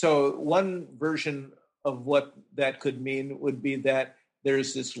 so one version of what that could mean would be that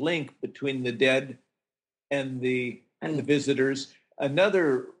there's this link between the dead and the visitors.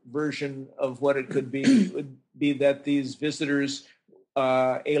 Another version of what it could be would be that these visitors,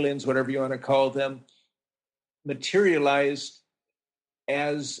 aliens, whatever you want to call them, materialized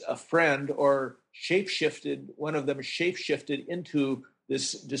as a friend, or shapeshifted. One of them shapeshifted into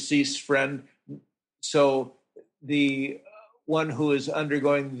this deceased friend. So the one who is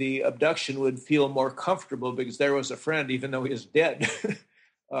undergoing the abduction would feel more comfortable because there was a friend, even though he is dead.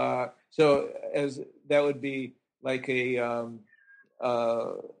 So as that would be like a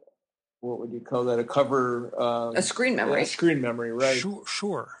what would you call that? A cover, a screen memory. A screen memory, right?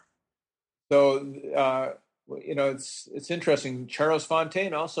 Sure. So it's interesting. Charles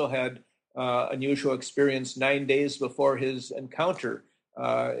Fontaine also had unusual experience 9 days before his encounter.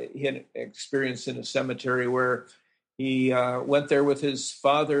 He had experience in a cemetery where he went there with his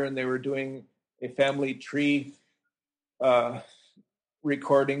father, and they were doing a family tree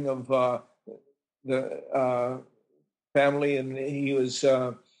recording of the family, and he was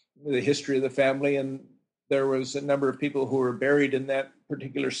the history of the family, and there was a number of people who were buried in that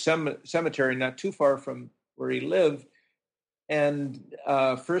particular cemetery, not too far from where he lived. And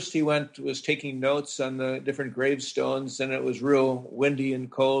first he was taking notes on the different gravestones, and it was real windy and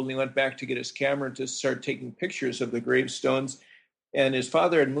cold, and he went back to get his camera to start taking pictures of the gravestones. And his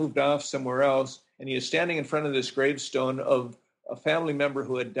father had moved off somewhere else, and he was standing in front of this gravestone of a family member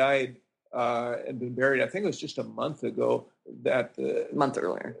who had died had been buried. I think it was just a month ago that A month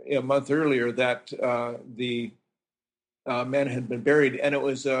earlier. a month earlier that the man had been buried, and it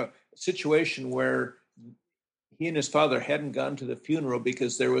was a situation where he and his father hadn't gone to the funeral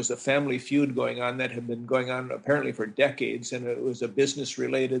because there was a family feud going on that had been going on apparently for decades, and it was a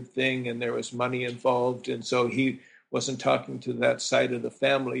business-related thing, and there was money involved, and so he wasn't talking to that side of the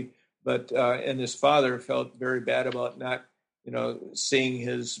family. But and his father felt very bad about not, seeing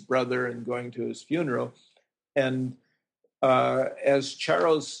his brother and going to his funeral. And as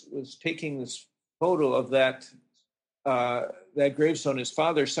Charles was taking this photo of that gravestone, his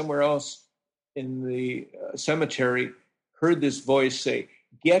father, somewhere else in the cemetery, heard this voice say,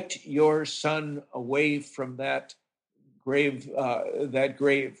 "Get your son away from that grave."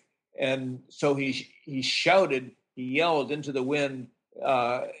 And so he shouted, he yelled into the wind,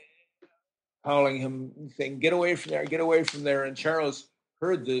 calling him, saying, "Get away from there, get away from there." And Charles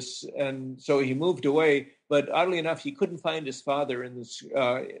heard this, and so he moved away. But oddly enough, he couldn't find his father in this.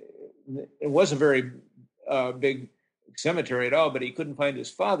 It wasn't a very big cemetery at all, but he couldn't find his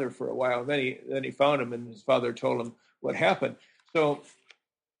father for a while. Then he found him, and his father told him what happened. So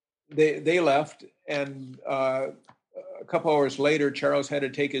they left, and a couple hours later, Charles had to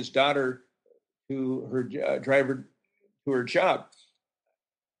take his daughter to her driver to her job.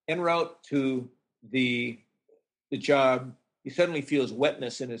 En route to the job, he suddenly feels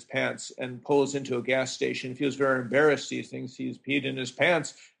wetness in his pants and pulls into a gas station. He feels very embarrassed. He thinks he's peed in his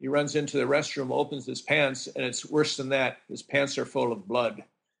pants. He runs into the restroom, opens his pants, and it's worse than that. His pants are full of blood.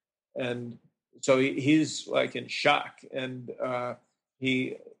 And so he's like in shock. And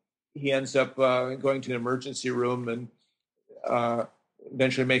he ends up going to an emergency room and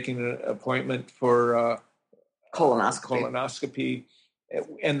eventually making an appointment for colonoscopy.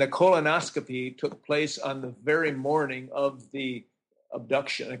 And the colonoscopy took place on the very morning of the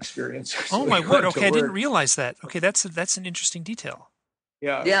abduction experience. Oh, my word. Okay, I didn't realize that. Okay, that's an interesting detail.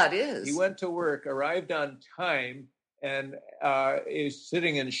 Yeah, it is. He went to work, arrived on time, and is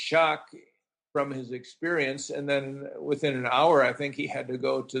sitting in shock from his experience. And then within an hour, I think he had to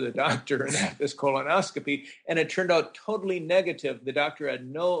go to the doctor and have this colonoscopy. And it turned out totally negative. The doctor had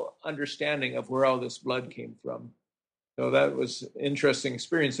no understanding of where all this blood came from. So that was an interesting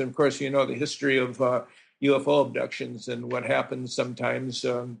experience. And of course, the history of UFO abductions and what happens sometimes,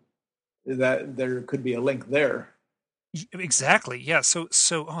 that there could be a link there. Exactly. Yeah. So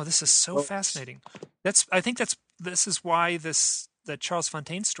this is so fascinating. I think this is why that Charles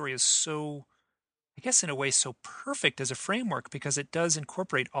Fontaine story is so, I guess in a way, so perfect as a framework, because it does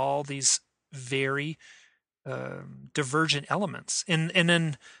incorporate all these very divergent elements. And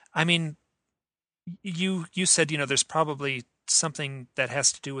then, I mean, you said, there's probably something that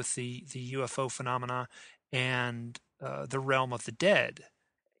has to do with the UFO phenomena and the realm of the dead.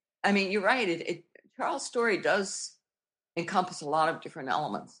 I mean, you're right. Charles' story does encompass a lot of different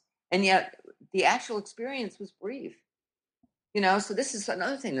elements, and yet the actual experience was brief. So this is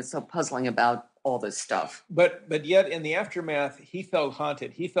another thing that's so puzzling about all this stuff. But yet in the aftermath, he felt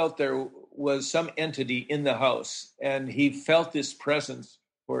haunted. He felt there was some entity in the house, and he felt this presence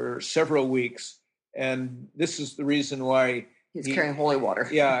for several weeks. And this is the reason why he's carrying holy water.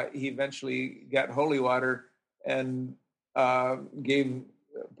 Yeah, he eventually got holy water and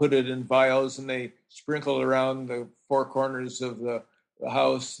put it in vials, and they sprinkled around the four corners of the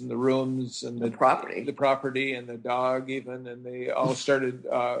house and the rooms and the property and the dog even. And they all started.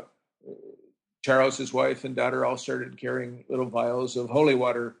 Charles, his wife and daughter, all started carrying little vials of holy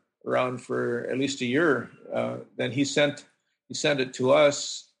water around for at least a year. Then he sent it to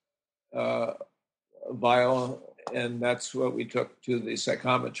us. Vial, and that's what we took to the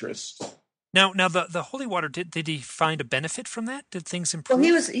psychometrist. Now the holy water, did he find a benefit from that? Did things improve?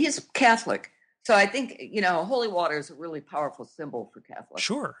 Well, he's Catholic, so I think holy water is a really powerful symbol for Catholics.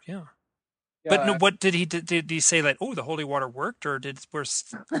 Sure, yeah. But no, what did he say that? Oh, the holy water worked, or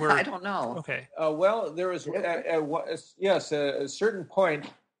I don't know. Okay. Well, there was a certain point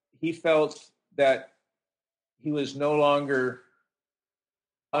he felt that he was no longer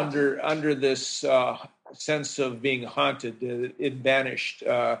under this sense of being haunted. It vanished,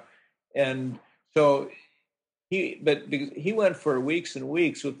 and so he went for weeks and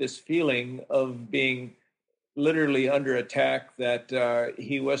weeks with this feeling of being literally under attack. That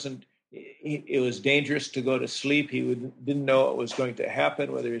he wasn't. It was dangerous to go to sleep. He didn't know what was going to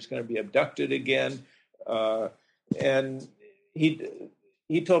happen, whether he was going to be abducted again, and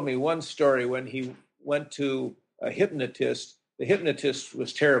he told me one story when he went to a hypnotist. The hypnotist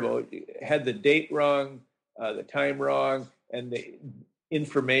was terrible. He had the date wrong, the time wrong, and the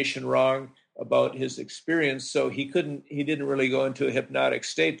information wrong. about his experience. So he didn't really go into a hypnotic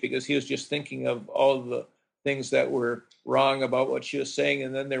state because he was just thinking of all the things that were wrong about what she was saying.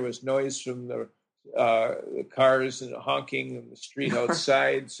 And then there was noise from the cars and honking in the street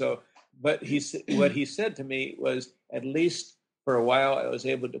outside. So, but what he said to me was, at least for a while, I was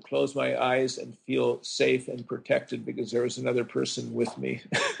able to close my eyes and feel safe and protected because there was another person with me.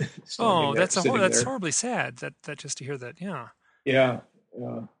 Oh, there, that's horribly sad. That just to hear that. Yeah. Yeah.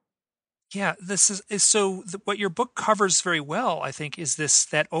 Yeah, this is so. What your book covers very well, I think, is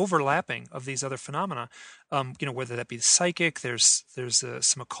that overlapping of these other phenomena. Whether that be psychic, there's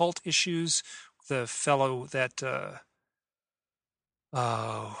some occult issues. The fellow that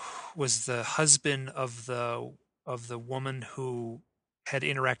was the husband of the woman who had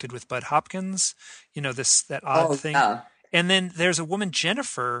interacted with Bud Hopkins. That odd thing. Yeah. And then there's a woman,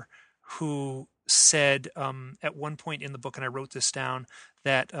 Jennifer, who said at one point in the book, and I wrote this down,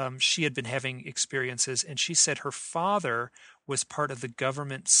 that she had been having experiences, and she said her father was part of the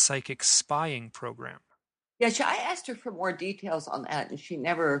government psychic spying program. Yeah, I asked her for more details on that, and she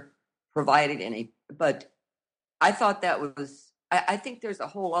never provided any. But I thought that was, I think there's a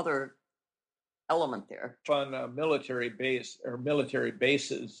whole other element there. On a military base or military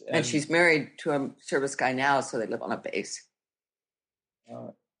bases. And she's married to a service guy now, so they live on a base.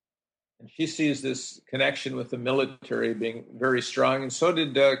 And she sees this connection with the military being very strong, and so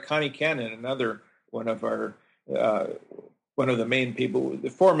did Connie Cannon, another one of our one of the main people, the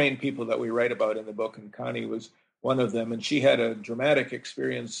four main people that we write about in the book, and Connie was one of them. And she had a dramatic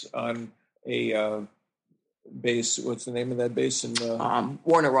experience on a base. What's the name of that base? In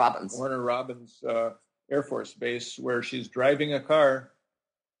Warner Robins. Warner Robins Air Force Base, where she's driving a car,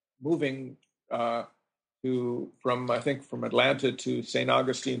 moving from Atlanta to St.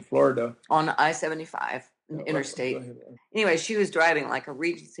 Augustine, Florida. On I-75, interstate. Anyway, she was driving like a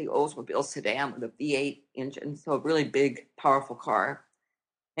Regency Oldsmobile sedan with a V8 engine, so a really big, powerful car.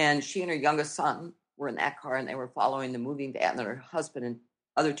 And she and her youngest son were in that car, and they were following the moving van that her husband and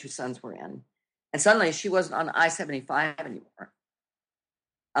other two sons were in. And suddenly, she wasn't on I-75 anymore.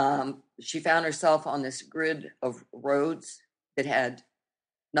 She found herself on this grid of roads that had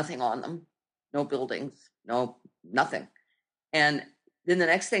nothing on them, no buildings, nothing. And then the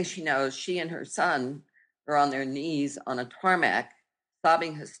next thing she knows, she and her son are on their knees on a tarmac,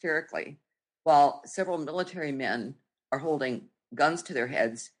 sobbing hysterically, while several military men are holding guns to their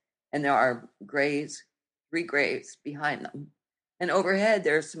heads, and there are three graves behind them. And overhead,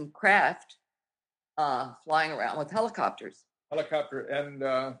 there's some craft flying around with helicopters. Helicopter and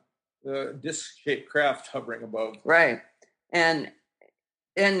the disc-shaped craft hovering above. Right. And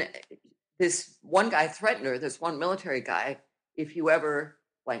this one guy threatened her, this one military guy, if you ever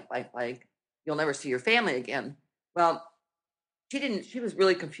blank, you'll never see your family again. Well, she was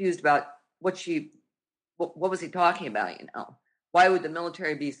really confused about what was he talking about, Why would the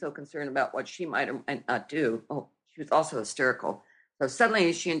military be so concerned about what she might or might not do? Oh, she was also hysterical. So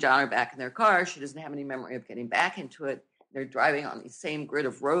suddenly she and John are back in their car. She doesn't have any memory of getting back into it. They're driving on the same grid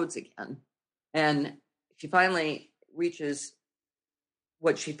of roads again. And she finally reaches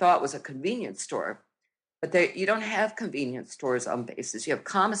what she thought was a convenience store. But you don't have convenience stores on bases. You have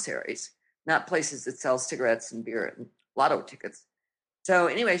commissaries, not places that sell cigarettes and beer and lotto tickets. So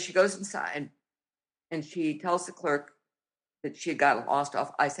anyway, she goes inside and she tells the clerk that she had gotten lost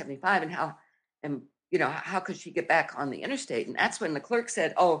off I-75 and how could she get back on the interstate? And that's when the clerk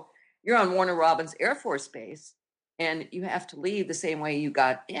said, "Oh, you're on Warner Robins Air Force Base and you have to leave the same way you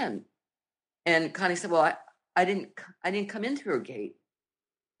got in." And Connie said, "Well, I didn't come in through a gate."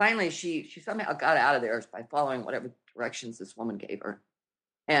 Finally, she somehow got out of there by following whatever directions this woman gave her.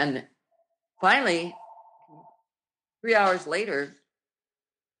 And finally, 3 hours later,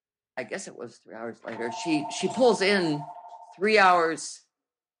 I guess it was 3 hours later, she pulls in 3 hours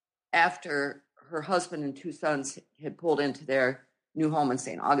after her husband and two sons had pulled into their new home in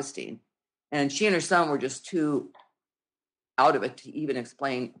St. Augustine. And she and her son were just too out of it to even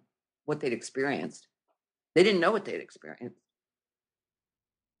explain what they'd experienced. They didn't know what they'd experienced.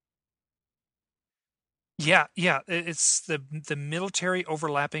 Yeah. It's the military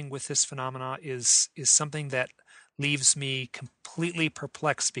overlapping with this phenomena is something that leaves me completely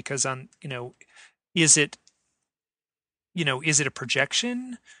perplexed because is it a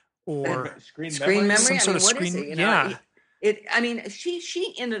projection or screen memory? Some sort of screen? Yeah.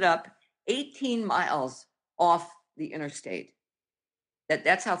 She ended up 18 miles off the interstate.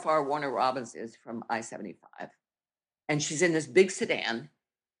 That's how far Warner Robins is from I-75. And she's in this big sedan.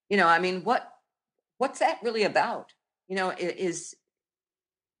 What's that really about? Is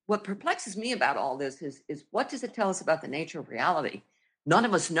what perplexes me about all this is what does it tell us about the nature of reality? None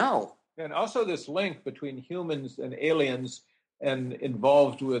of us know. And also this link between humans and aliens and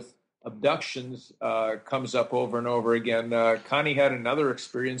involved with abductions comes up over and over again. Connie had another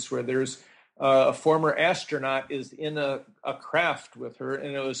experience where there's a former astronaut is in a craft with her,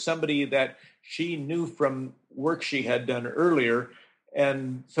 and it was somebody that she knew from work she had done earlier.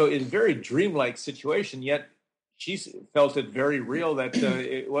 And so it's a very dreamlike situation, yet she felt it very real, that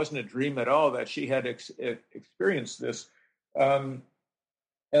it wasn't a dream at all, that she had experienced this. And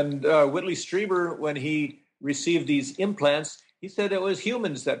Whitley Strieber, when he received these implants, he said it was a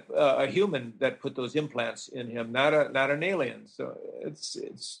human that put those implants in him, not an alien. So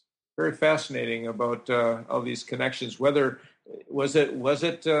it's very fascinating about all these connections. Whether was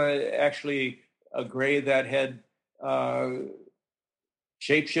it actually a gray that had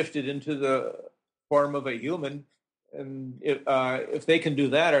shapeshifted into the form of a human, and if they can do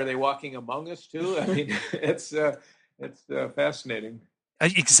that, are they walking among us too? I mean, it's fascinating.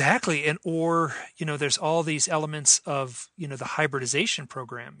 Exactly. And, or, there's all these elements of, the hybridization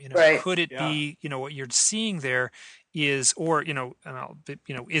program, Right. Could it be, what you're seeing there is, or,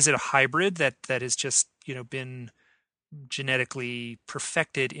 is it a hybrid that has just, been genetically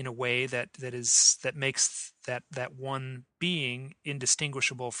perfected in a way that makes that one being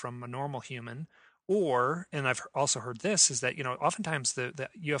indistinguishable from a normal human? Or, and I've also heard this, is that, oftentimes the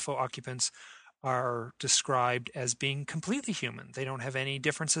UFO occupants are described as being completely human. They don't have any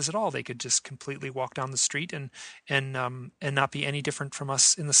differences at all. They could just completely walk down the street and not be any different from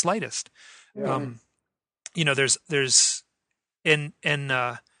us in the slightest. Yeah. There's in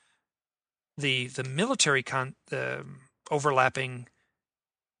the military overlapping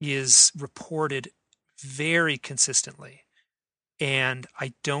is reported very consistently, and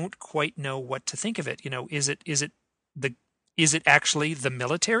I don't quite know what to think of it. Is it actually the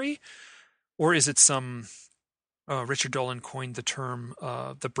military? Or is it some, Richard Dolan coined the term,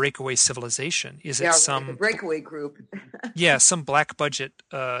 the breakaway civilization? Is it some the breakaway group? some black budget,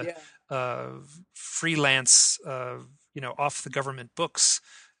 freelance, off the government books,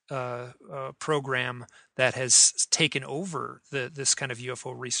 program that has taken over this kind of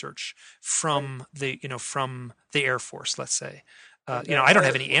UFO research from from the Air Force, let's say. I don't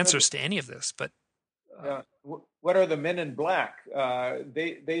have any answers to any of this, but. What are the men in black?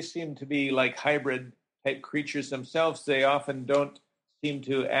 They seem to be like hybrid type creatures themselves. They often don't seem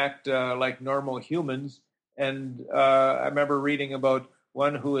to act like normal humans. And I remember reading about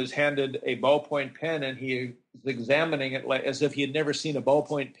one who was handed a ballpoint pen, and he was examining it like as if he had never seen a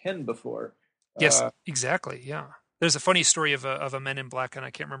ballpoint pen before. Yes, exactly. Yeah. There's a funny story of a Men in Black, and I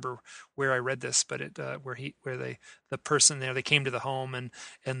can't remember where I read this, but the person there, they came to the home, and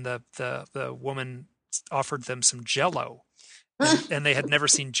the woman offered them some Jell-O, and they had never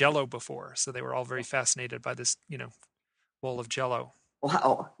seen Jell-O before, so they were all very fascinated by this, bowl of Jell-O.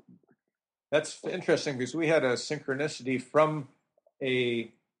 Wow, that's interesting, because we had a synchronicity from a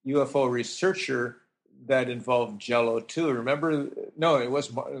UFO researcher that involved Jell-O too. Remember? No,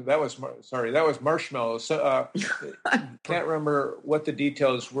 that was marshmallow. So can't remember what the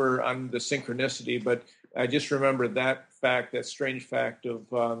details were on the synchronicity, but I just remember that strange fact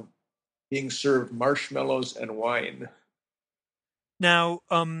of being served marshmallows and wine. Now,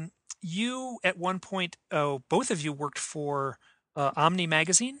 you at one point, both of you worked for Omni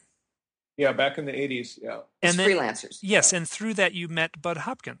Magazine. Yeah, back in the 80s. Yeah, and then, freelancers. Yes, and through that you met Bud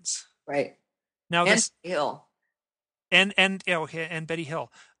Hopkins. Right. Now and Hill. And Betty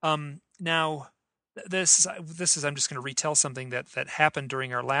Hill. Now this is I'm just going to retell something that happened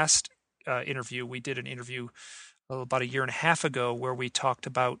during our last interview. We did an interview about a year and a half ago where we talked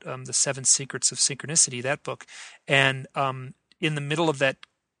about the 7 Secrets of Synchronicity, that book, and in the middle of that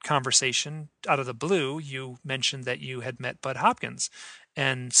conversation, out of the blue, you mentioned that you had met Bud Hopkins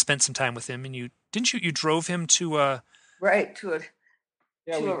and spent some time with him, and you drove him to a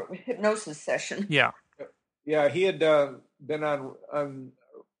hypnosis session. Yeah, he had been on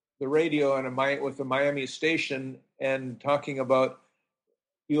the radio with the Miami station and talking about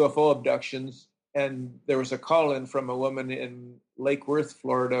UFO abductions, and there was a call in from a woman in Lake Worth,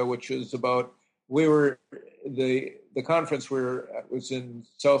 Florida, which was about the conference was in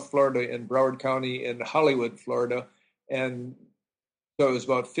South Florida, in Broward County, in Hollywood, Florida, and so it was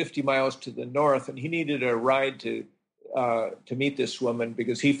about 50 miles to the north, and he needed a ride to meet this woman,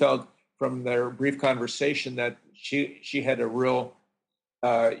 because he felt from their brief conversation that she had a real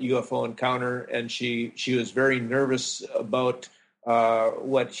UFO encounter, and she was very nervous about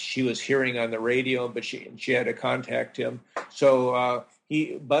what she was hearing on the radio, but she had to contact him. So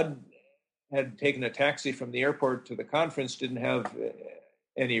Bud had taken a taxi from the airport to the conference, didn't have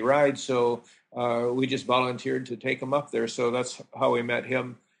any ride, so we just volunteered to take him up there. So that's how we met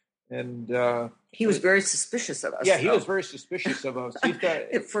him. And he was very suspicious of us. Yeah, he was very suspicious of us. He thought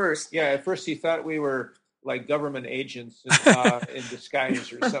at first. Yeah, at first he thought we were like government agents in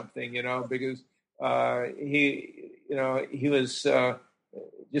disguise or something, because he was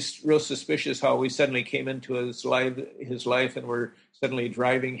just real suspicious how we suddenly came into his life, and we're suddenly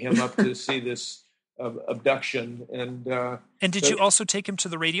driving him up to see this abduction. And did you also take him to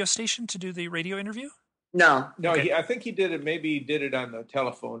the radio station to do the radio interview? No. Okay. I think he did it. Maybe he did it on the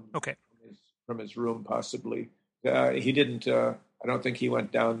telephone. Okay. From his room, possibly. He didn't. I don't think he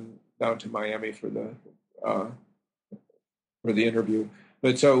went down to Miami for the interview.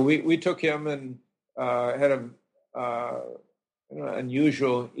 But so we took him and had an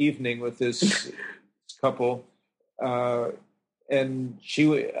unusual evening with this couple, and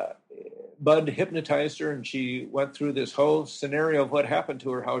Bud hypnotized her, and she went through this whole scenario of what happened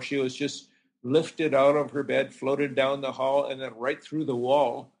to her, how she was just lifted out of her bed, floated down the hall, and then right through the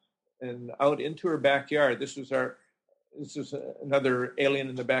wall and out into her backyard. This was another alien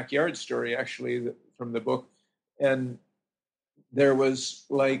in the backyard story, actually, from the book. And there was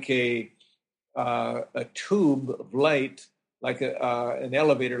like a tube of light, like an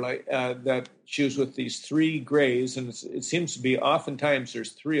elevator light, that she was with these three grays, and it seems to be oftentimes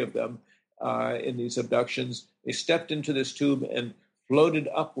there's three of them in these abductions. They stepped into this tube and floated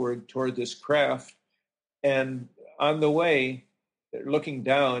upward toward this craft, and on the way, they're looking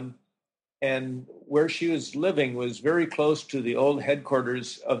down, and where she was living was very close to the old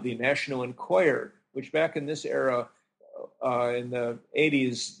headquarters of the National Enquirer, which back in this era, in the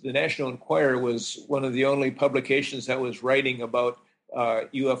 80s, the National Enquirer was one of the only publications that was writing about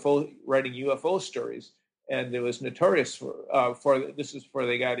UFO stories. And it was notorious for this is before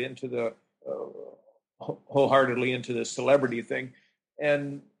they got into the wholeheartedly into the celebrity thing.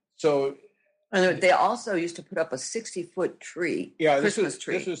 And so... And they also used to put up a 60-foot tree. Yeah, Christmas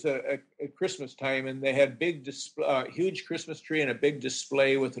tree. This was a Christmas time, and they had huge Christmas tree and a big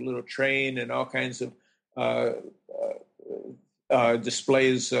display with a little train and all kinds of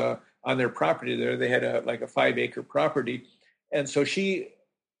displays on their property there. They had a 5-acre property, and so she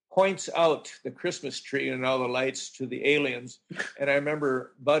points out the Christmas tree and all the lights to the aliens. And I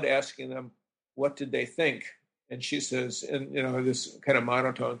remember Bud asking them, "What did they think?" And she says, in this kind of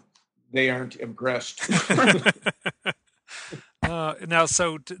monotone, "They aren't impressed." Now,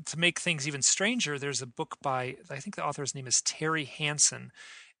 so to make things even stranger, there's a book by, I think the author's name is Terry Hansen,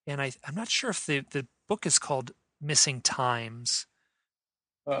 and I'm not sure if the book is called Missing Times,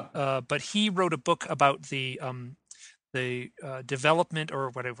 but he wrote a book about the development, or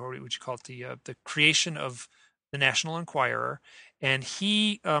whatever would you call it, the creation of the National Enquirer, and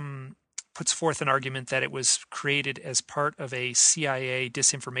he puts forth an argument that it was created as part of a CIA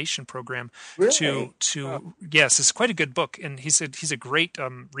disinformation program. Really? Yes, it's quite a good book, and he's a great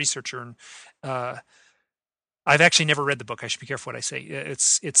researcher. And I've actually never read the book. I should be careful what I say.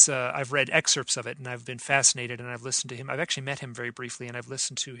 It's I've read excerpts of it, and I've been fascinated, and I've listened to him. I've actually met him very briefly, and I've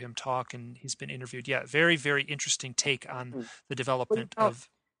listened to him talk, and he's been interviewed. Yeah, very, very interesting take on the development of.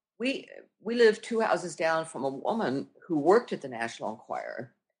 We lived 2 houses down from a woman who worked at the National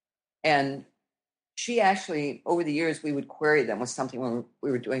Enquirer. And she actually, over the years, we would query them with something when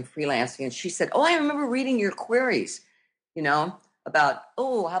we were doing freelancing. And she said, "Oh, I remember reading your queries, about,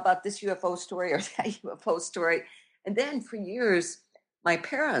 how about this UFO story or that UFO story." And then for years, my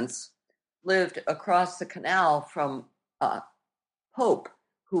parents lived across the canal from Pope,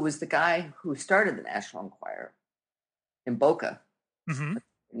 who was the guy who started the National Enquirer in Boca. Mm-hmm.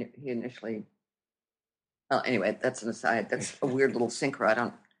 He initially... Well, anyway, that's an aside. That's a weird little sinker. I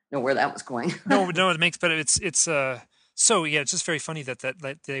don't know where that was going. no, it makes, but it's so yeah, it's just very funny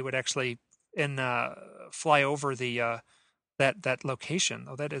that they would actually fly over the that location.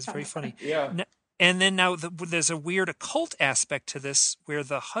 Oh, that is very funny. Yeah. And then now there's a weird occult aspect to this, where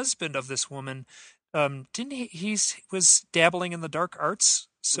the husband of this woman, didn't he was dabbling in the dark arts.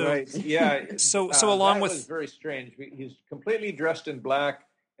 So right. Yeah. So along that with was very strange. He's completely dressed in black,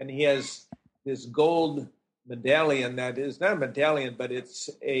 and he has this gold medallion that is not a medallion, but it's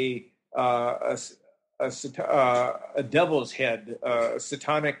a devil's head, a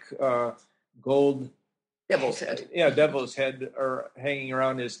satanic gold Devil's head. Yeah, devil's head are hanging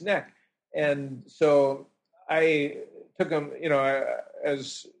around his neck. And so I took him,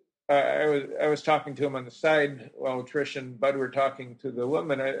 as I was talking to him on the side while Trish and Bud were talking to the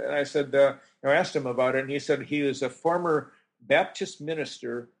woman. And I said, I asked him about it, and he said he was a former Baptist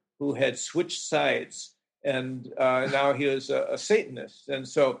minister who had switched sides, and now he was a Satanist. And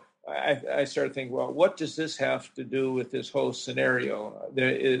so I started thinking, well, what does this have to do with this whole scenario?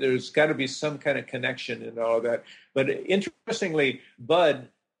 There's got to be some kind of connection in all of that. But interestingly, Bud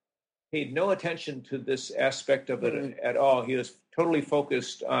paid no attention to this aspect of it at all. He was totally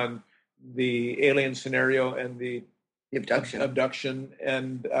focused on the alien scenario and the abduction,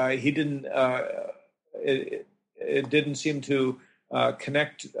 and he didn't. It didn't seem to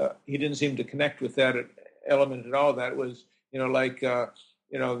connect. He didn't seem to connect with that element at all. That was, like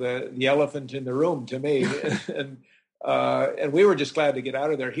the elephant in the room to me, and we were just glad to get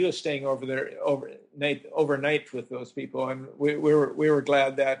out of there. He was staying over there overnight with those people, and we were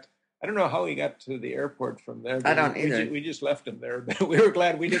glad that. I don't know how he got to the airport from there. I don't either. We just left him there, but we were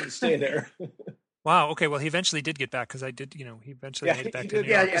glad we didn't stay there. Wow. Okay. Well, he eventually did get back because I did. He eventually made it back to New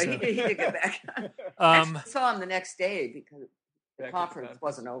York. Yeah, so. he did get back. I saw him the next day because the conference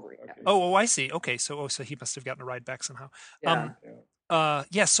wasn't over yet. Okay. Oh, I see. Okay. So he must have gotten a ride back somehow.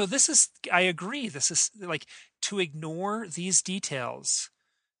 Yeah. So this is. I agree. This is like to ignore these details.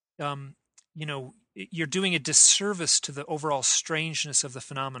 You're doing a disservice to the overall strangeness of the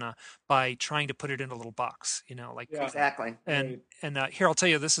phenomena by trying to put it in a little box, Exactly. And here I'll tell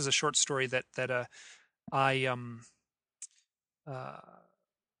you, this is a short story that I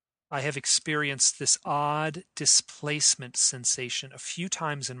have experienced this odd displacement sensation a few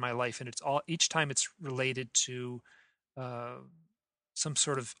times in my life, and each time it's related to some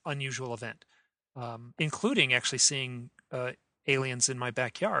sort of unusual event, including actually seeing aliens in my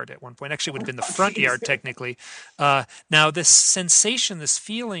backyard at one point. Actually, it would have been the front yard technically. Now, this sensation, this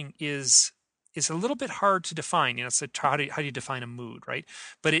feeling is a little bit hard to define. So how do you define a mood, right?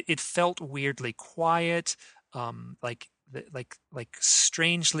 But it felt weirdly quiet, like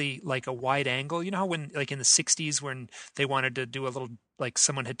strangely like a wide angle. You know how when like in the 60s when they wanted to do a little, like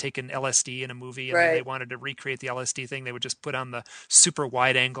someone had taken LSD in a movie and then they wanted to recreate the LSD thing, they would just put on the super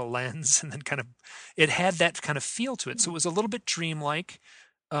wide angle lens and then it had that kind of feel to it. So it was a little bit dreamlike,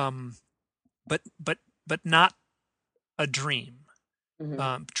 but not a dream.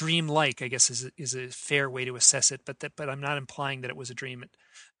 Mm-hmm. Dreamlike, I guess, is a fair way to assess it, but I'm not implying that it was a dream.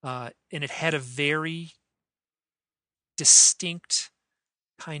 And it had a very distinct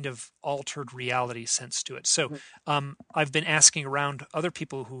kind of altered reality sense to it. So I've been asking around other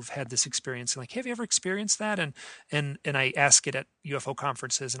people who've had this experience, like, have you ever experienced that? And I ask it at UFO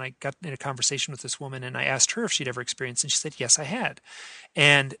conferences, and I got in a conversation with this woman, and I asked her if she'd ever experienced, and she said, yes, I had.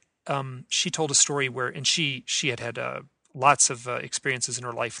 And she told a story where, and she had lots of experiences in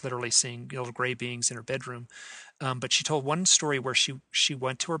her life, literally seeing little gray beings in her bedroom. But she told one story where she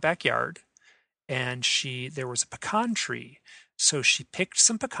went to her backyard, and there was a pecan tree. So she picked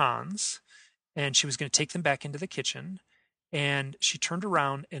some pecans and she was going to take them back into the kitchen, and she turned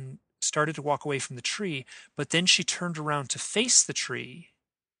around and started to walk away from the tree. But then she turned around to face the tree,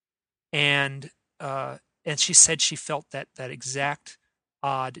 and she said she felt that exact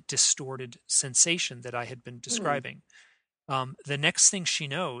odd, distorted sensation that I had been describing. The next thing she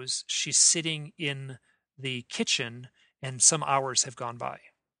knows, she's sitting in the kitchen and some hours have gone by.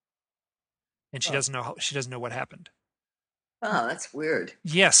 And she doesn't know what happened. Oh, that's weird.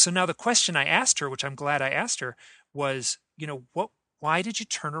 Yes. So now the question I asked her, which I'm glad I asked her, was, why did you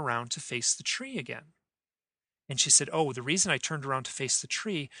turn around to face the tree again? And she said, oh, the reason I turned around to face the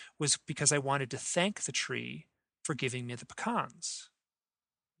tree was because I wanted to thank the tree for giving me the pecans.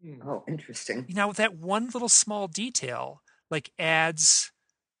 Oh, interesting. Now, that one little small detail adds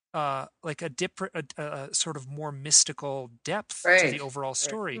like a sort of more mystical depth to the overall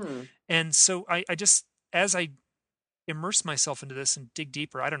story. And so I just, as I immerse myself into this and dig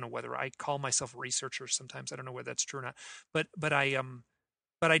deeper, I don't know whether I call myself a researcher sometimes. I don't know whether that's true or not, but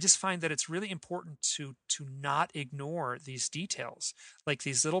I just find that it's really important to not ignore these details, like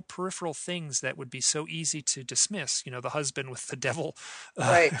these little peripheral things that would be so easy to dismiss. The husband with the devil,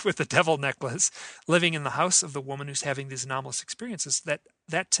 with the devil necklace, living in the house of the woman who's having these anomalous experiences.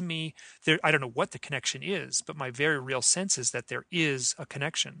 That to me, I don't know what the connection is, but my very real sense is that there is a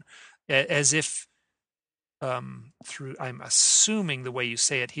connection, as if through, I'm assuming the way you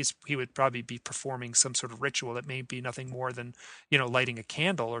say it, he would probably be performing some sort of ritual that may be nothing more than lighting a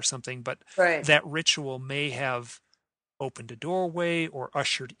candle or something, but that ritual may have opened a doorway or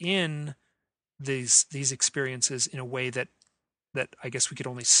ushered in these experiences in a way that I guess we could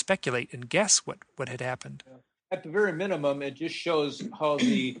only speculate and guess what had happened. At the very minimum, it just shows how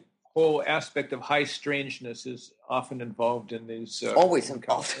the whole aspect of high strangeness is often involved in these always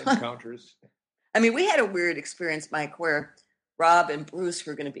involved encounters. I mean, we had a weird experience, Mike, where Rob and Bruce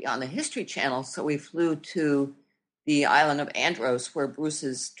were going to be on the History Channel. So we flew to the island of Andros, where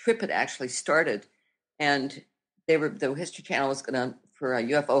Bruce's trip had actually started. And the History Channel was going to, for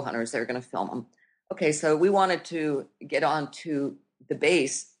UFO hunters, they were going to film them. Okay, so we wanted to get on to the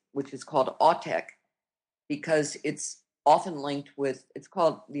base, which is called Autek, because it's often linked with, it's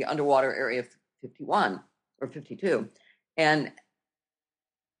called the Underwater Area 51 or 52. And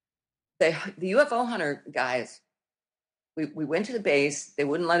the UFO hunter guys, we went to the base, they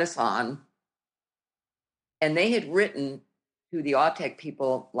wouldn't let us on. And they had written to the AUTEC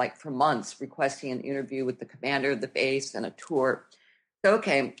people like for months requesting an interview with the commander of the base and a tour. So,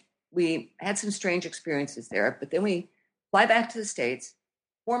 okay, we had some strange experiences there, but then we fly back to the States.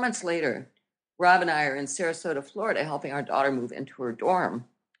 4 months later, Rob and I are in Sarasota, Florida, helping our daughter move into her dorm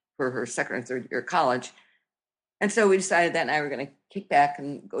for her second or third year of college. And so we decided that night we were going to kick back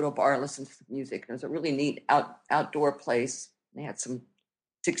and go to a bar and listen to some music. And it was a really neat outdoor place. They had some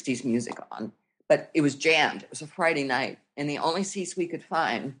 60s music on, but it was jammed. It was a Friday night, and the only seats we could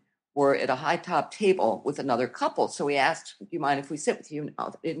find were at a high top table with another couple. So we asked, do you mind if we sit with you?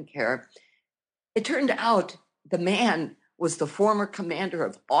 No, they didn't care. It turned out the man was the former commander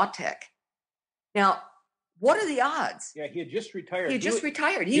of AUTEC. Now, what are the odds? Yeah, he had just retired. He just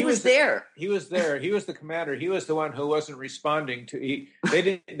retired. He was there. He was there. He was the commander. He was the one who wasn't responding to.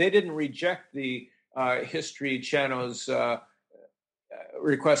 They didn't reject the History Channel's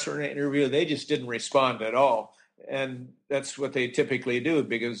request for an interview. They just didn't respond at all, and that's what they typically do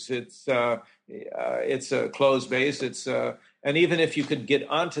because it's a closed base. And even if you could get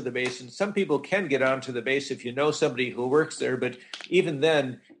onto the base, and some people can get onto the base if you know somebody who works there, but even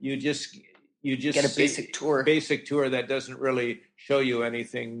then, you just get a basic tour. Basic tour that doesn't really show you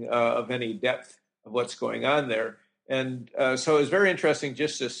anything of any depth of what's going on there. And so it was very interesting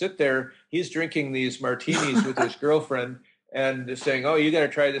just to sit there. He's drinking these martinis with his girlfriend and saying, "Oh, you got to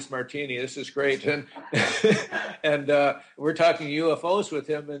try this martini. This is great." And and we're talking UFOs with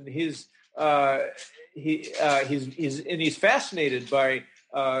him, and he's fascinated by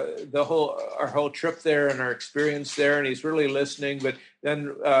our whole trip there and our experience there, and he's really listening. But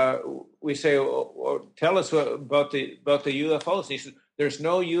then we say, well, "Tell us about the UFOs." And he says, "There's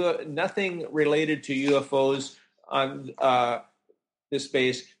nothing related to UFOs on this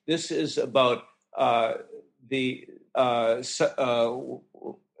base. This is about the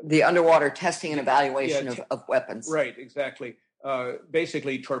underwater testing and evaluation of weapons." Right, exactly.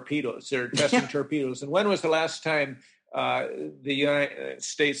 Basically, torpedoes. They're testing torpedoes. And when was the last time the United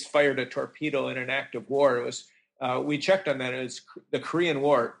States fired a torpedo in an act of war? It was. We checked on that. It's the Korean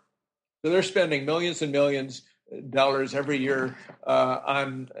War. So they're spending millions and millions of dollars every year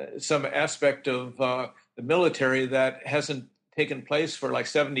on some aspect of the military that hasn't taken place for like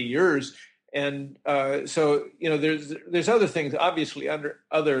 70 years. And so, there's other things, obviously,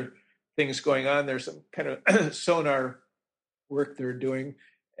 other things going on. There's some kind of sonar work they're doing.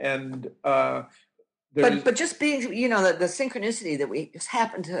 And but just being, the synchronicity that we just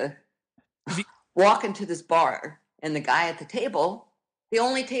happened to walk into this bar, and the guy at the table, the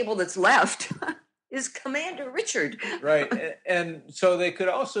only table that's left is Commander Richard. Right. And so they could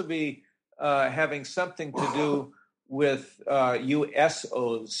also be having something to do with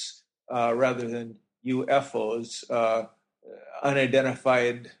USOs rather than UFOs,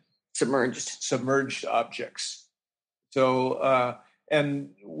 unidentified submerged objects. So, and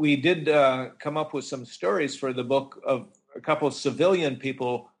we did come up with some stories for the book of a couple of civilian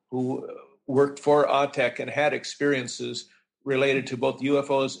people who worked for AUTEC and had experiences related to both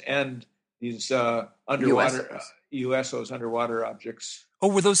UFOs and these underwater USOs, underwater objects. Oh,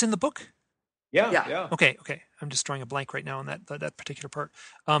 were those in the book? Yeah. Okay. I'm just drawing a blank right now on that particular part.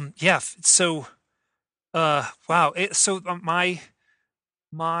 So, wow.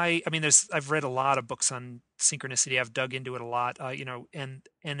 I've read a lot of books on synchronicity. I've dug into it a lot, and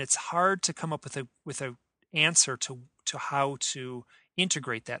it's hard to come up with a answer to how to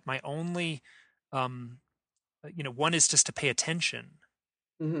integrate that. My only, one is just to pay attention.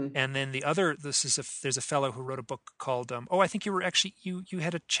 Mm-hmm. And then the other, there's a fellow who wrote a book called, I think you were actually, you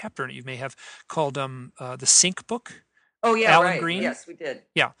had a chapter in it you may have called The Sync Book. Oh, yeah, Alan right. Green. Yes, we did.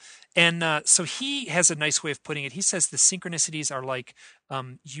 Yeah. And so he has a nice way of putting it. He says the synchronicities are like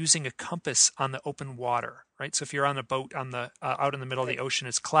using a compass on the open water, right? So if you're on a boat out in the middle of the ocean,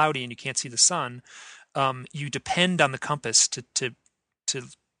 it's cloudy and you can't see the sun, you depend on the compass to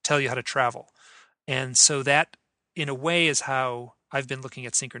tell you how to travel. And so that, in a way, is how I've been looking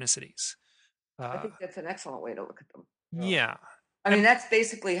at synchronicities. I think that's an excellent way to look at them. Yeah. I mean, that's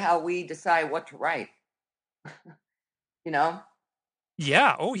basically how we decide what to write.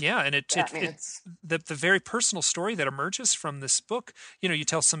 Yeah. Oh, yeah. And it's the very personal story that emerges from this book. You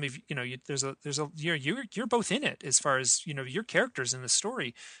tell some of you're both in it as far as your characters in the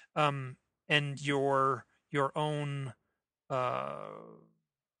story, and your own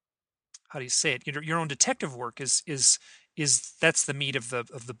how do you say it? Your own detective work is that's the meat of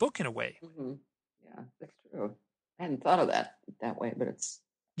the book in a way. Mm-hmm. Yeah, that's true. I hadn't thought of that way, but it's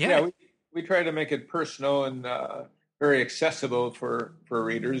we try to make it personal and very accessible for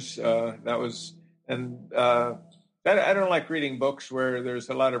readers. That was and. I don't like reading books where there's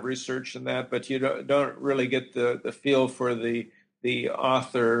a lot of research in that, but you don't really get the feel for the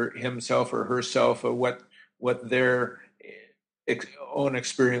author himself or herself of what their own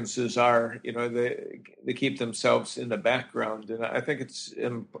experiences are. They keep themselves in the background, and I think it's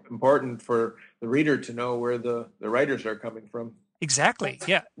important for the reader to know where the writers are coming from. Exactly.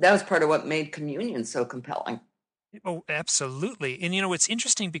 Yeah. That was part of what made Communion so compelling. Oh, absolutely. And it's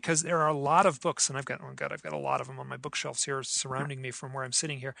interesting because there are a lot of books, and I've got a lot of them on my bookshelves here surrounding me from where I'm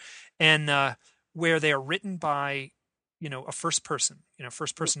sitting here, and where they are written by, a first person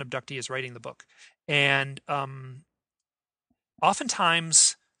abductee is writing the book. And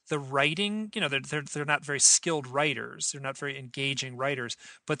oftentimes the writing, they're not very skilled writers. They're not very engaging writers,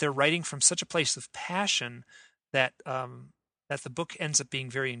 but they're writing from such a place of passion that that the book ends up being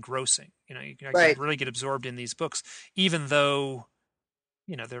very engrossing. You can really get absorbed in these books, even though,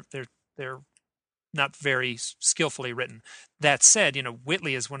 they're not very skillfully written. That said,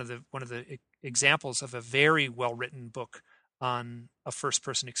 Whitley is one of the examples of a very well written book on a first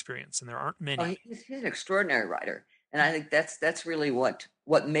person experience, and there aren't many. Oh, he's an extraordinary writer, and I think that's really what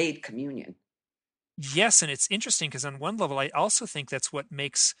made Communion. Yes, and it's interesting because on one level, I also think that's what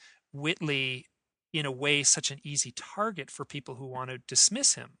makes Whitley, in a way, such an easy target for people who want to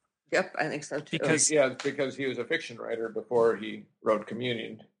dismiss him. Yep, I think so too. Because he was a fiction writer before he wrote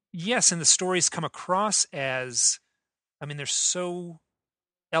Communion. Yes, and the stories come across as, they're so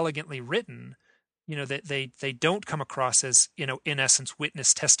elegantly written, that they don't come across as, in essence,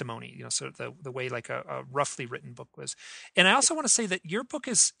 witness testimony, sort of the way like a roughly written book was. And I also want to say that your book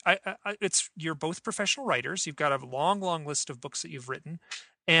is, you're both professional writers. You've got a long list of books that you've written,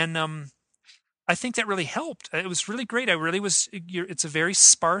 and I think that really helped. It was really great. It's a very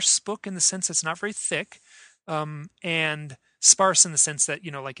sparse book in the sense it's not very thick, and sparse in the sense that,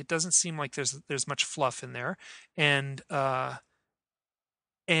 it doesn't seem like there's much fluff in there. And I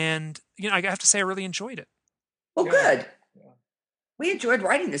have to say I really enjoyed it. Well, good. Yeah. We enjoyed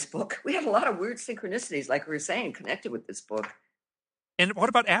writing this book. We had a lot of weird synchronicities, like we were saying, connected with this book. And what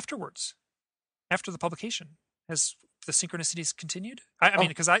about afterwards? After the publication? Has the synchronicities continued?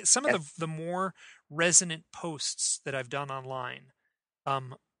 Because some of the more resonant posts that I've done online,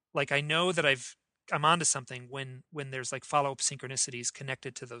 I know that I'm onto something when there's like follow-up synchronicities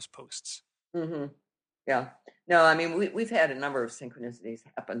connected to those posts. Mm-hmm. Yeah. No, we've had a number of synchronicities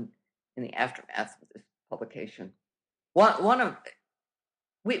happen in the aftermath of this publication.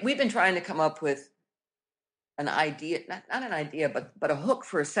 We've been trying to come up with an idea, not an idea, but a hook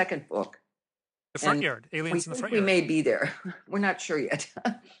for a second book. The Front Yard, Aliens in the Front Yard. We may be there. We're not sure yet.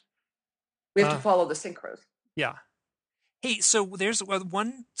 We have to follow the synchros. Yeah. Hey, so there's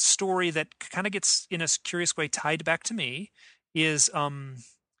one story that kind of gets, in a curious way, tied back to me, is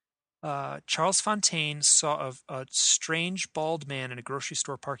Charles Fontaine saw a strange bald man in a grocery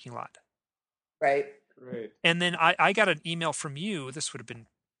store parking lot. Right. And then I got an email from you, this would have been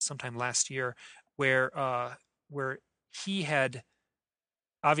sometime last year, where he had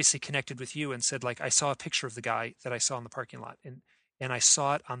obviously connected with you and said, I saw a picture of the guy that I saw in the parking lot, and I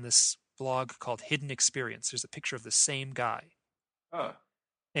saw it on this blog called Hidden Experience. There's a picture of the same guy. Huh.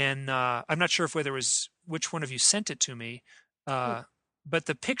 And I'm not sure which one of you sent it to me, but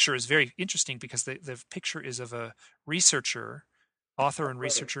the picture is very interesting because the picture is of a author and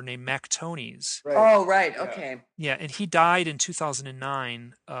researcher named Mac Tonys. Right. Oh, right. Okay. Yeah, and he died in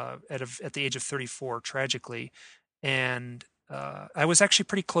 2009 at the age of 34, tragically. And I was actually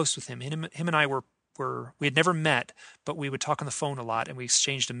pretty close with him. Him and I we had never met, but we would talk on the phone a lot, and we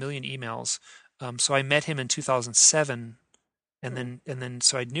exchanged a million emails. So I met him in 2007, and then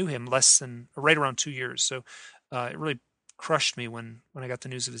so I knew him right around 2 years. So it really crushed me when I got the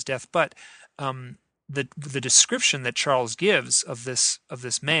news of his death. But the description that Charles gives of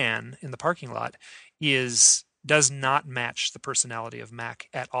this man in the parking lot does not match the personality of Mac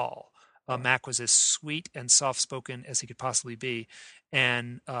at all. Mac was as sweet and soft-spoken as he could possibly be,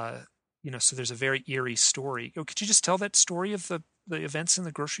 and so there's a very eerie story. Could you just tell that story of the events in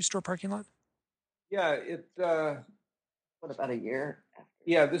the grocery store parking lot? Yeah, what, about a year after?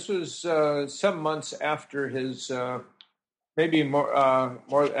 Yeah, this was some months after his, maybe more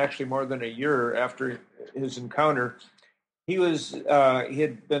than a year after his encounter. He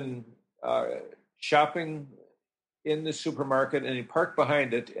had been shopping in the supermarket, and he parked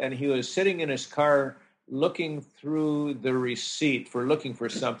behind it, and he was sitting in his car looking through the receipt looking for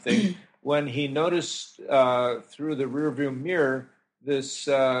something when he noticed through the rearview mirror this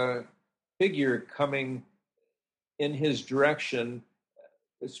figure coming in his direction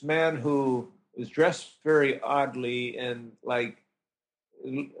this man who was dressed very oddly in like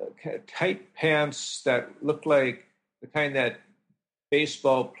tight pants that looked like the kind that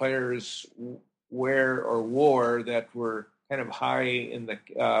baseball players wear or wore, that were kind of high in the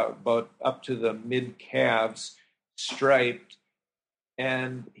about up to the mid calves, striped,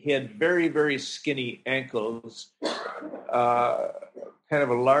 and he had very, very skinny ankles, kind of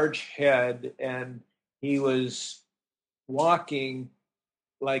a large head, and he was walking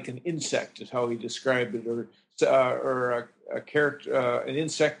like an insect, is how he described it, or a character, an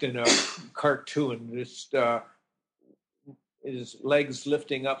insect in a cartoon, just his legs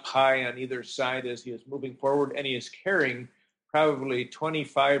lifting up high on either side as he is moving forward, and he is carrying probably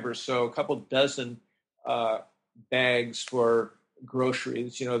 25 or so, a couple dozen bags for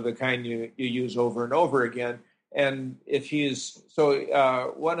groceries, the kind you use over and over again. And if he's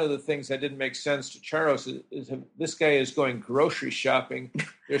so, one of the things that didn't make sense to Charles is if this guy is going grocery shopping,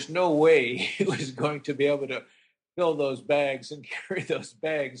 there's no way he was going to be able to fill those bags and carry those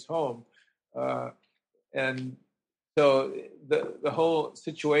bags home. And so the whole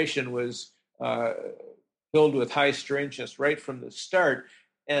situation was filled with high strangeness right from the start.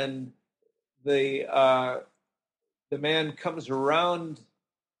 And the man comes around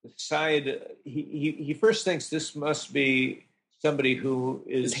the side. He first thinks this must be somebody who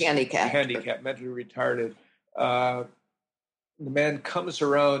is handicapped, mentally retarded. The man comes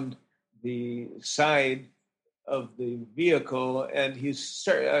around the side of the vehicle, and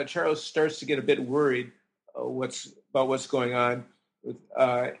Charles starts to get a bit worried about what's going on,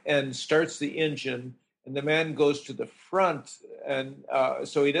 and starts the engine. And the man goes to the front, and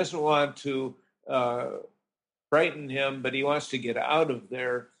so he doesn't want to frighten him, but he wants to get out of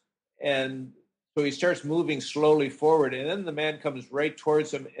there. And so he starts moving slowly forward, and then the man comes right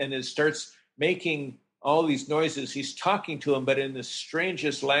towards him and starts making all these noises. He's talking to him, but in the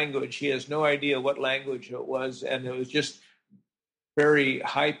strangest language. He has no idea what language it was, and it was just very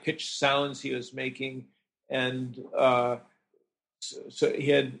high-pitched sounds he was making. And so he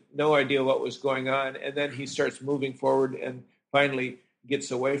had no idea what was going on. And then he starts moving forward and finally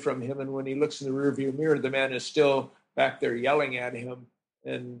gets away from him. And when he looks in the rearview mirror, the man is still back there yelling at him.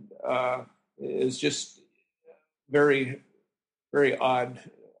 And it's just very, very odd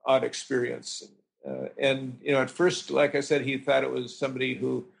experience. And at first, like I said, he thought it was somebody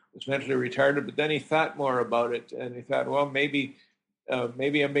who was mentally retarded, but then he thought more about it, and he thought, well, maybe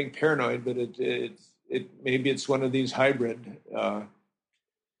I'm being paranoid, but maybe it's one of these hybrid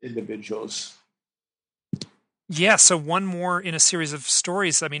individuals. Yeah, so one more in a series of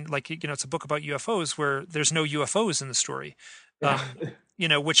stories. I mean, it's a book about UFOs where there's no UFOs in the story,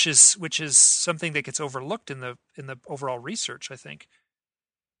 which is something that gets overlooked in the overall research, I think.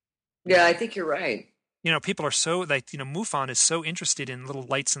 Yeah, I think you're right. People are so MUFON is so interested in little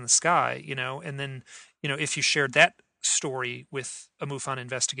lights in the sky, and then, if you shared that story with a MUFON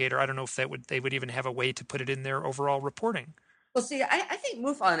investigator, I don't know if they would even have a way to put it in their overall reporting. Well, see, I think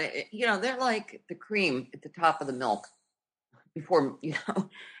MUFON, they're like the cream at the top of the milk before,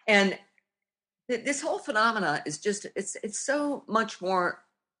 and this whole phenomena is just, it's so much more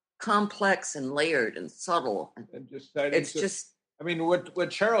complex and layered and subtle. And I mean, what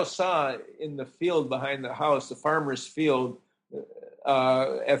Charles saw in the field behind the house, the farmer's field,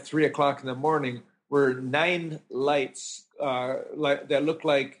 at 3:00 in the morning, were 9 lights that looked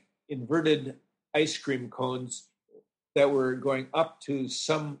like inverted ice cream cones that were going up to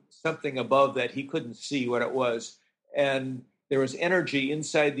something above that he couldn't see what it was. And there was energy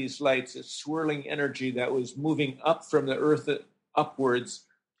inside these lights, a swirling energy that was moving up from the earth upwards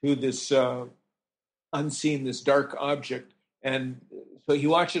to this unseen, this dark object. And so he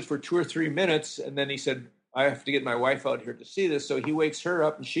watched it for 2 or 3 minutes, and then he said, I have to get my wife out here to see this. So he wakes her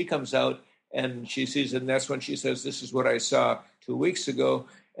up, and she comes out, and she sees it, and that's when she says, this is what I saw 2 weeks ago.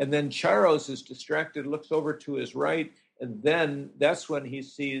 And then Charles is distracted, looks over to his right, and then that's when he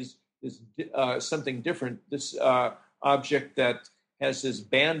sees this something different, this object that has this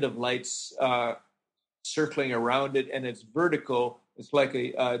band of lights circling around it, and it's vertical. It's like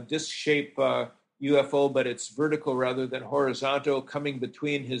a disc-shaped UFO, but it's vertical rather than horizontal, coming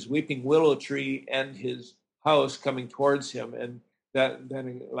between his weeping willow tree and his house, coming towards him. And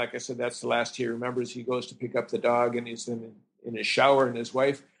then, like I said, that's the last he remembers. He goes to pick up the dog, and he's in his shower, and his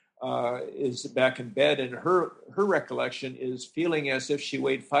wife is back in bed, and her recollection is feeling as if she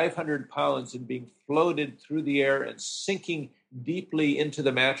weighed 500 pounds and being floated through the air and sinking deeply into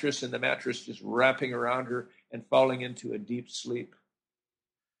the mattress, and the mattress just wrapping around her and falling into a deep sleep.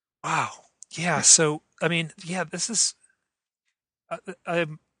 Wow. Yeah. So, I mean, yeah, this is,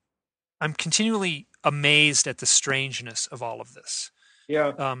 I'm continually amazed at the strangeness of all of this.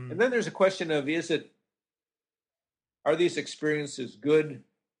 Yeah. And then there's a question of, are these experiences good,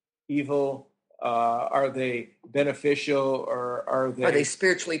 evil? Are they beneficial, or Are they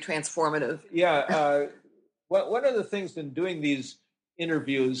spiritually transformative? Yeah. One of the things in doing these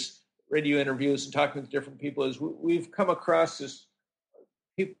interviews, radio interviews, and talking with different people is we've come across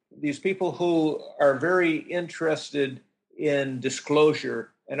these people who are very interested in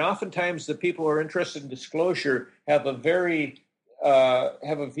disclosure, and oftentimes the people who are interested in disclosure have a view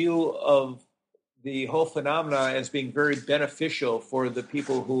of the whole phenomena as being very beneficial for the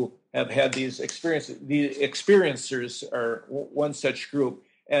people who have had these experiences. The experiencers are one such group.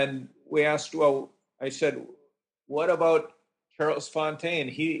 And we asked, I said, what about Charles Fontaine?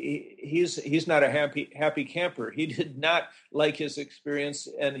 He's not a happy camper. He did not like his experience,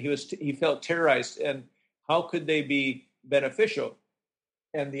 and he felt terrorized. And how could they be beneficial?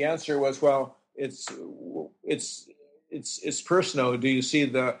 And the answer was, well, it's personal. Do you see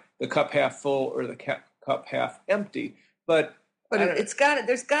the cup half full or the cup half empty? But there's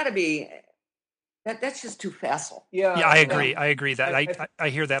got to be that's just too facile. Yeah, I agree. I agree that I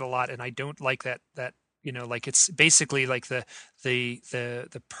hear that a lot, and I don't like that. Like it's basically like the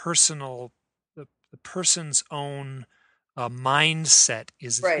person's own mindset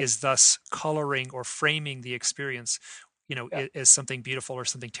is thus coloring or framing the experience, as something beautiful or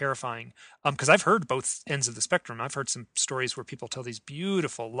something terrifying. Because I've heard both ends of the spectrum. I've heard some stories where people tell these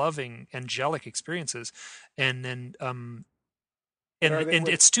beautiful, loving, angelic experiences, and then and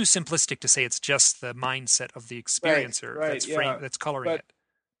it's too simplistic to say it's just the mindset of the experiencer that's coloring it.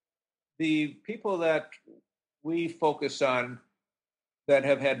 The people that we focus on that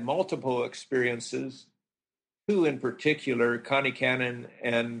have had multiple experiences, two in particular, Connie Cannon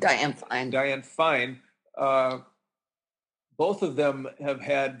and Diane Fine, both of them have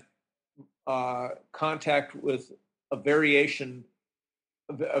had contact with a variation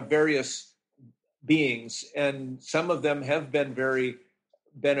of various beings, and some of them have been very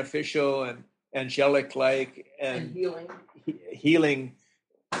beneficial and angelic-like and healing.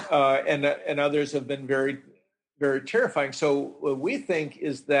 And others have been very, very terrifying. So what we think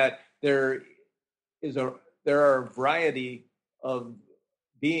is that there are a variety of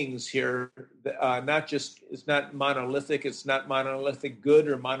beings here. It's not monolithic. It's not monolithic good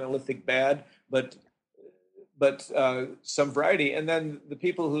or monolithic bad, but some variety. And then the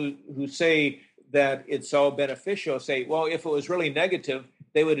people who say that it's all beneficial say, well, if it was really negative,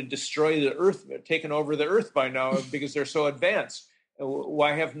 they would have destroyed the earth, taken over the earth by now because they're so advanced.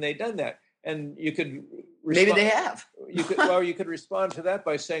 Why haven't they done that? And you could maybe they have. You could respond to that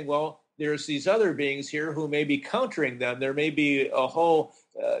by saying, well, there's these other beings here who may be countering them. There may be a whole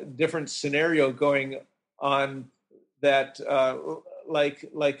different scenario going on that, like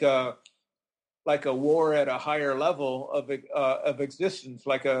a war at a higher level of existence,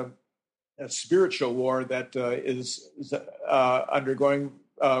 like a spiritual war that is undergoing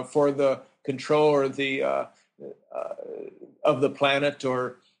for the control or the of the planet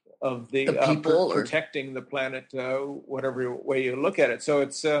or of the people protecting the planet, whatever way you look at it. So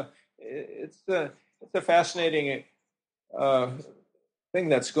it's a fascinating thing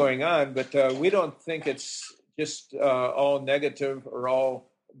that's going on, but we don't think it's just all negative or all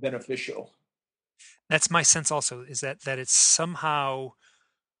beneficial. That's my sense also, is that it's somehow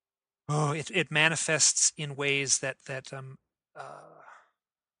it manifests in ways that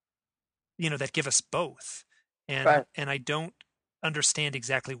give us both. And I don't understand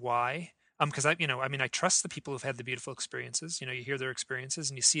exactly why. Because I trust the people who've had the beautiful experiences. You hear their experiences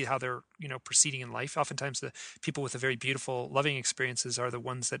and you see how they're, proceeding in life. Oftentimes the people with the very beautiful, loving experiences are the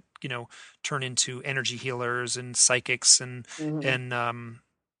ones that, turn into energy healers and psychics and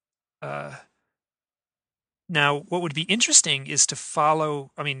now what would be interesting is to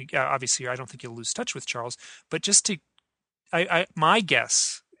follow. I mean, obviously I don't think you'll lose touch with Charles, but just to, my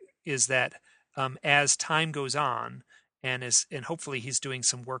guess is that as time goes on, and hopefully he's doing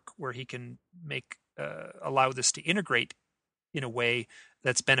some work where he can allow this to integrate in a way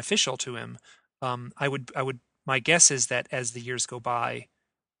that's beneficial to him. My guess is that as the years go by,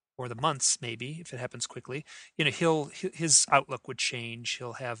 or the months, maybe if it happens quickly, his outlook would change.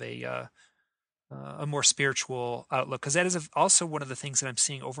 He'll have a more spiritual outlook, because that is also one of the things that I'm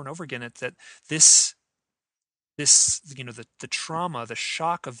seeing over and over again. It's that this the trauma, the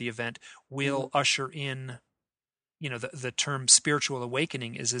shock of the event will usher in, the term spiritual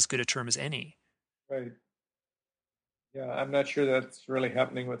awakening is as good a term as any. Right. Yeah, I'm not sure that's really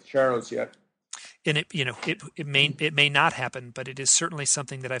happening with Charles yet. And it may not happen, but it is certainly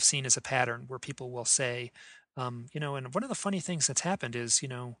something that I've seen as a pattern where people will say, and one of the funny things that's happened is,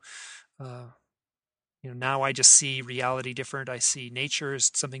 now I just see reality different. I see nature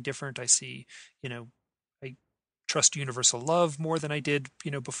as something different. I see, I trust universal love more than I did,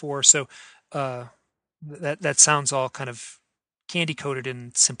 before. So that sounds all kind of candy coated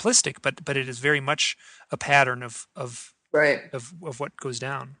and simplistic, but it is very much a pattern of Right. what goes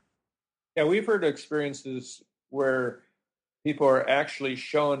down. Yeah, we've heard experiences where people are actually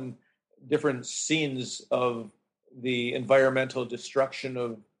shown different scenes of the environmental destruction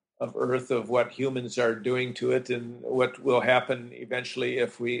of Earth, of what humans are doing to it, and what will happen eventually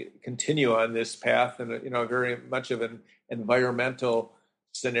if we continue on this path, and very much of an environmental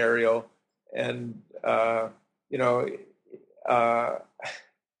scenario. And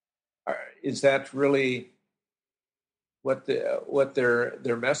is that really what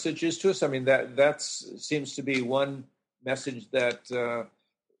their message is to us? I mean, that seems to be one message that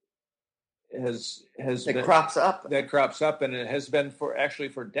has that been, crops up. That crops up, and it has been for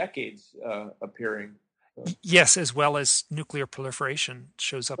decades appearing. So. Yes, as well as nuclear proliferation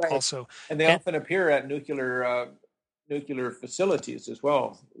shows up also, and they often appear at nuclear facilities as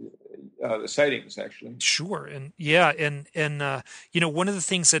well. The sightings, actually. Sure, and yeah, and one of the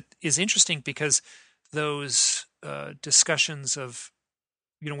things that is interesting, because those discussions of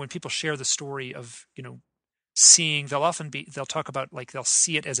when people share the story of seeing, they'll talk about, like, they'll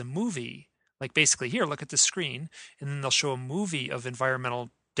see it as a movie, like, basically, here, look at the screen, and then they'll show a movie of environmental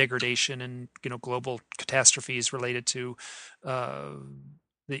degradation and global catastrophes related to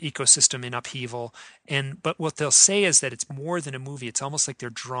the ecosystem in upheaval. But what they'll say is that it's more than a movie. It's almost like they're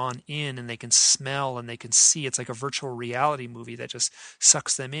drawn in, and they can smell and they can see. It's like a virtual reality movie that just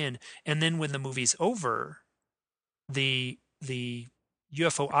sucks them in. And then when the movie's over, the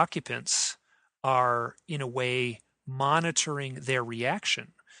UFO occupants are, in a way, monitoring their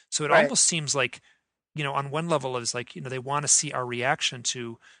reaction. So it almost seems like, on one level, it's like, they want to see our reaction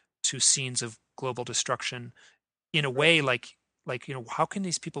to scenes of global destruction, in a way, like, how can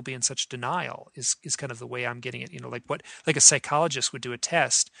these people be in such denial, is kind of the way I'm getting it. Like a psychologist would do a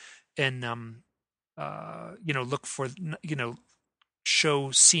test and look for,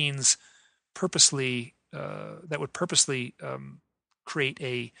 show scenes purposely, that would purposely create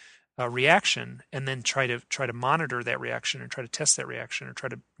a reaction, and then try to monitor that reaction, and try to test that reaction, or try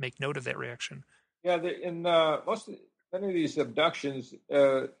to make note of that reaction. Yeah, in many of these abductions,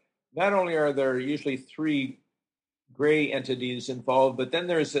 not only are there usually three gray entities involved, but then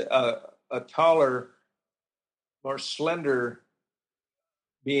there's a taller, more slender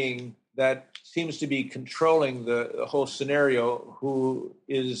being that seems to be controlling the whole scenario, who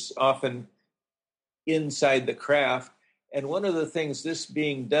is often inside the craft. And one of the things this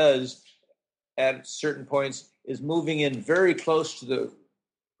being does at certain points is moving in very close to the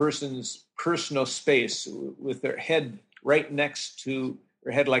person's personal space, with their head right next to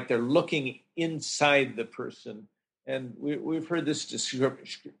their head, like they're looking inside the person. And we've heard this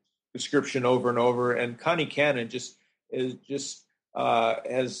description over and over. And Connie Cannon has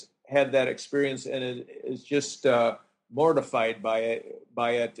had that experience, and is just mortified by it,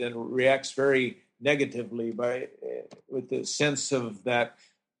 and reacts very negatively with the sense of that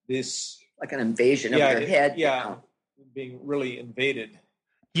this, like an invasion of your head. Being really invaded.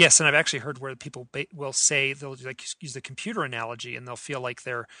 Yes, and I've actually heard where people will say, they'll like use the computer analogy, and they'll feel like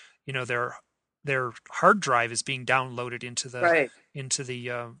their hard drive is being downloaded into the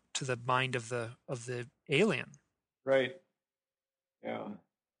to the mind of the alien. Right. Yeah.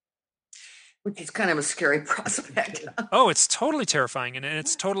 Which is kind of a scary prospect. Oh, it's totally terrifying, and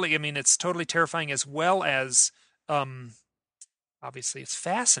it's totally terrifying, as well as obviously it's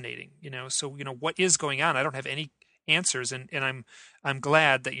fascinating. So what is going on? I don't have any answers, and I'm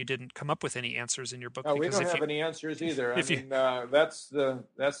glad that you didn't come up with any answers in your book. No, we don't have any answers either. I mean, that's the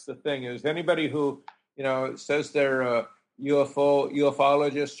thing, is anybody who says they're a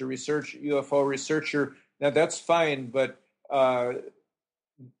ufologist or UFO researcher. Now that's fine, but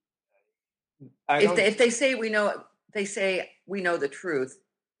if they say we know the truth,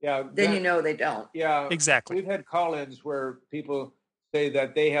 then they don't. Yeah, exactly. We've had call-ins where people say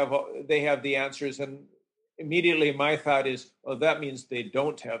that they have the answers, and immediately my thought is, well, that means they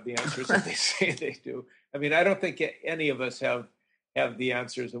don't have the answers that they say they do. I mean, I don't think any of us have the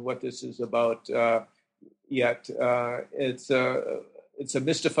answers of what this is about yet. It's a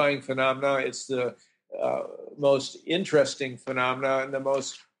mystifying phenomena. It's the most interesting phenomena, and the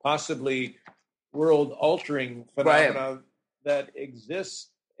most possibly world-altering phenomena that exists,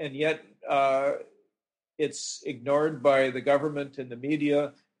 and yet it's ignored by the government and the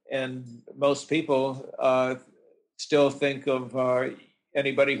media. And most people still think of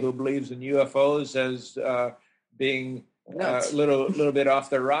anybody who believes in UFOs as being Nuts. little bit off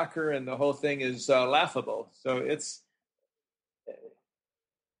their rocker, and the whole thing is laughable. So it's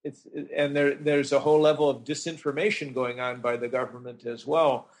and there's a whole level of disinformation going on by the government as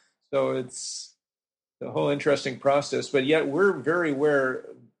well. So it's the whole interesting process. But yet we're very aware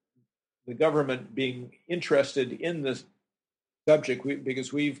the government being interested in this subject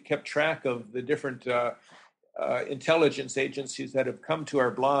because we've kept track of the different intelligence agencies that have come to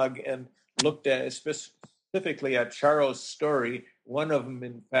our blog and looked at specifically at Charles' story. One of them,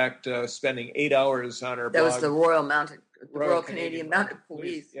 in fact, spending 8 hours on our blog. That was the Royal Canadian Mounted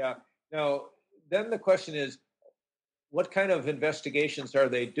Police. Yeah. Now, then the question is, what kind of investigations are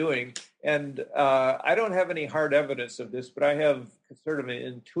they doing? And I don't have any hard evidence of this, but I have sort of an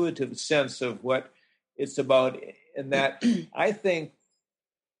intuitive sense of what it's about, in that I think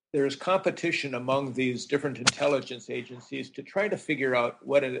there's competition among these different intelligence agencies to try to figure out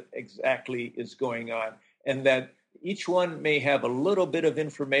what exactly is going on, and that each one may have a little bit of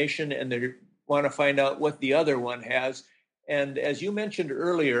information and they want to find out what the other one has. And as you mentioned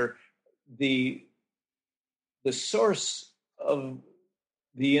earlier, the source of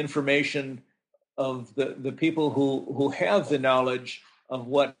the information of the people who have the knowledge of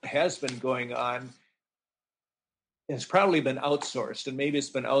what has been going on has probably been outsourced, and maybe it's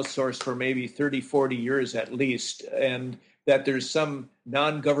been outsourced for maybe 30, 40 years at least, and that there's some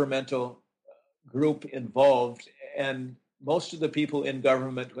non-governmental group involved. And most of the people in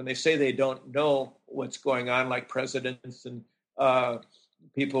government, when they say they don't know what's going on, like presidents and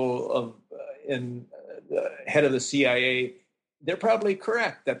people in the head of the CIA, they're probably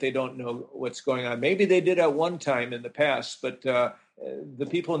correct that they don't know what's going on. Maybe they did at one time in the past, but the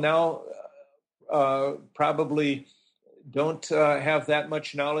people now probably don't have that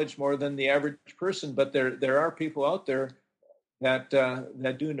much knowledge more than the average person. But there are people out there that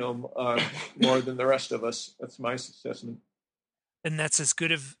do know more than the rest of us. That's my assessment. And that's as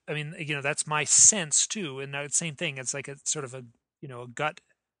good of, I mean, that's my sense too. And the same thing. It's like a sort of a gut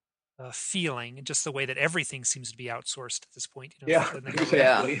feeling, just the way that everything seems to be outsourced at this point. Yeah,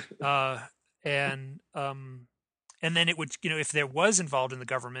 exactly. And then it would, if there was involved in the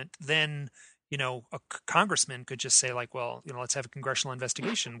government, then a congressman could just say, like, well, let's have a congressional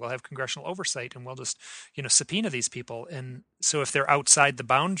investigation. We'll have congressional oversight, and we'll just, subpoena these people. And so if they're outside the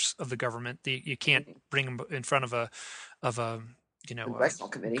bounds of the government, you can't bring them in front of a congressional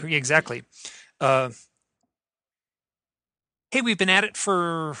committee. Exactly. Hey, we've been at it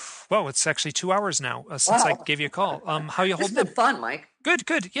for, it's actually 2 hours now since I gave you a call. How you holding? It's been fun, Mike.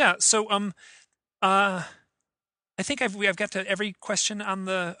 Good. Yeah. So, I think I've got to every question on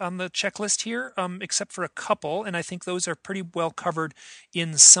the checklist here, except for a couple, and I think those are pretty well covered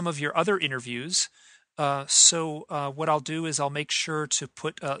in some of your other interviews. So what I'll do is I'll make sure to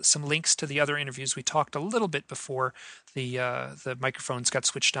put some links to the other interviews. We talked a little bit before the microphones got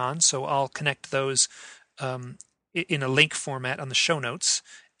switched on, so I'll connect those in a link format on the show notes.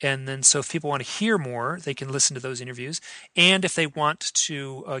 And then so if people want to hear more, they can listen to those interviews. And if they want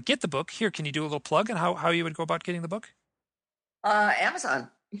to get the book, here, can you do a little plug on how you would go about getting the book? Amazon.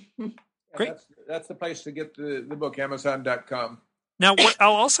 Great. That's the place to get the book, Amazon.com. Now,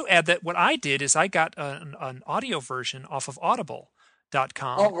 I'll also add that what I did is I got an audio version off of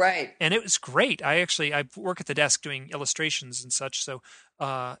Audible.com. Oh, right. And it was great. I work at the desk doing illustrations and such, so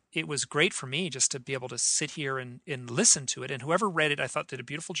it was great for me just to be able to sit here and listen to it. And whoever read it, I thought did a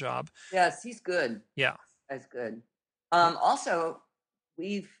beautiful job. Yes, he's good. Yeah. That's good. Also,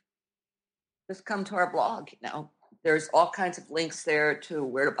 we've just come to our blog now. There's all kinds of links there to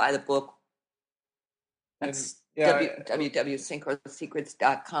where to buy the book. That's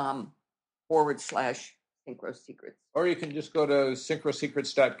www.synchrosecrets.com/synchrosecrets. Or you can just go to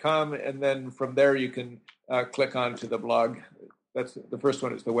synchrosecrets.com, and then from there you can click on to the blog. That's the first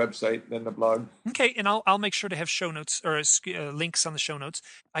one is the website, then the blog. Okay, and I'll make sure to have show notes or links on the show notes.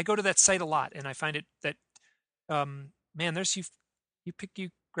 I go to that site a lot, and I find it that man, there's you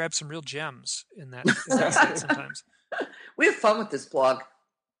grab some real gems in that site sometimes. We have fun with this blog.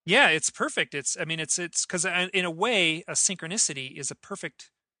 Yeah, it's perfect. It's because in a way, a synchronicity is a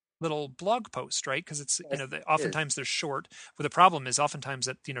perfect little blog post, right? Because it's oftentimes they're short. But the problem is oftentimes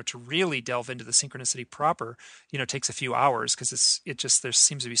that to really delve into the synchronicity proper, takes a few hours because there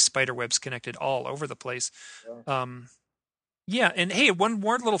seems to be spider webs connected all over the place. Yeah. And hey, one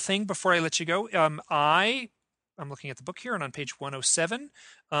more little thing before I let you go. I'm looking at the book here, and on page 107,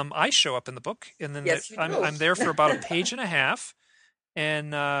 I show up in the book, and then I'm there for about a page and a half.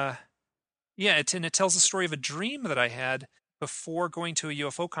 And it tells the story of a dream that I had before going to a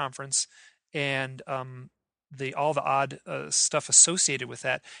UFO conference, and all the odd stuff associated with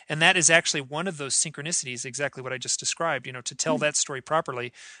that. And that is actually one of those synchronicities, exactly what I just described. To tell that story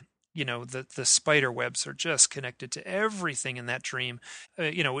properly, the spider webs are just connected to everything in that dream.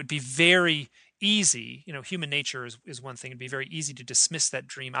 It would be very easy. Human nature is one thing. It'd be very easy to dismiss that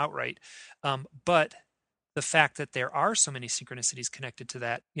dream outright. But the fact that there are so many synchronicities connected to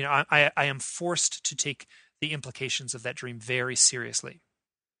that, I am forced to take the implications of that dream very seriously.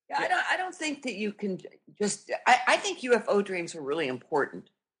 Yeah, I don't think that you can just. I think UFO dreams are really important.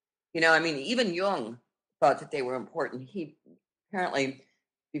 Even Jung thought that they were important. He apparently,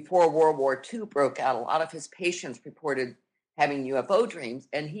 before World War II broke out, a lot of his patients reported having UFO dreams,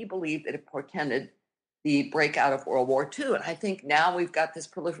 and he believed that it portended the breakout of World War II. And I think now we've got this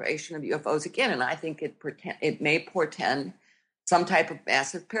proliferation of UFOs again, and I think it may portend some type of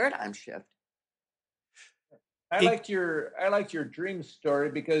massive paradigm shift. I liked your dream story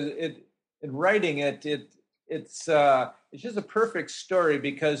because in writing it's just a perfect story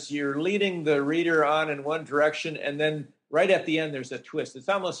because you're leading the reader on in one direction and then right at the end there's a twist. It's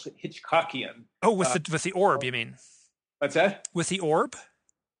almost Hitchcockian. Oh, with the orb, you mean? What's that? With the orb?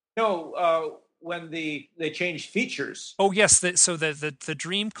 No, when they change features. Oh yes, so the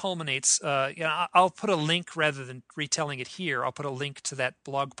dream culminates. I'll put a link rather than retelling it here. I'll put a link to that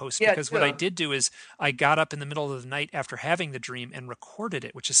blog post because what I did do is I got up in the middle of the night after having the dream and recorded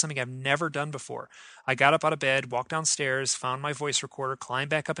it, which is something I've never done before. I got up out of bed, walked downstairs, found my voice recorder, climbed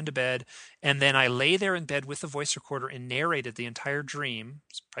back up into bed, and then I lay there in bed with the voice recorder and narrated the entire dream.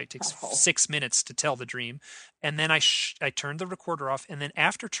 It probably takes 6 minutes to tell the dream, and then I turned the recorder off, and then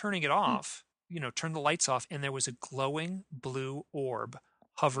after turning it off. Turn the lights off, and there was a glowing blue orb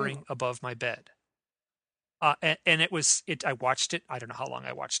hovering above my bed. And I watched it. I don't know how long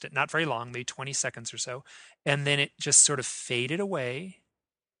I watched it. Not very long, maybe 20 seconds or so. And then it just sort of faded away.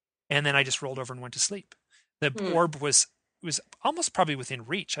 And then I just rolled over and went to sleep. The orb was almost probably within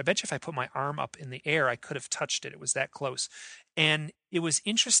reach. I bet you if I put my arm up in the air, I could have touched it. It was that close. And it was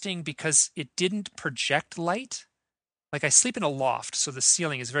interesting because it didn't project light. Like I sleep in a loft, so the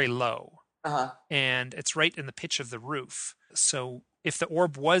ceiling is very low. And it's right in the pitch of the roof. So if the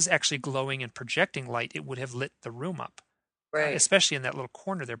orb was actually glowing and projecting light, it would have lit the room up, right? Especially in that little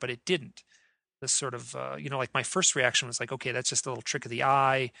corner there, but it didn't. The sort of, like my first reaction was like, okay, that's just a little trick of the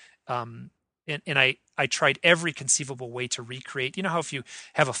eye. And I tried every conceivable way to recreate. You know how if you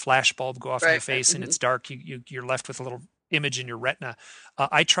have a flash bulb go off in your face and it's dark, you're left with a little image in your retina.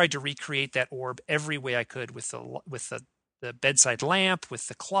 I tried to recreate that orb every way I could with the bedside lamp, with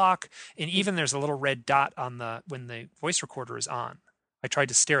the clock, and even there's a little red dot on when the voice recorder is on. I tried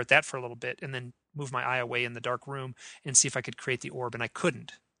to stare at that for a little bit and then move my eye away in the dark room and see if I could create the orb, and I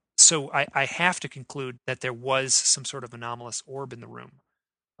couldn't. So I have to conclude that there was some sort of anomalous orb in the room.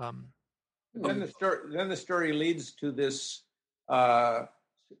 Then the story leads to this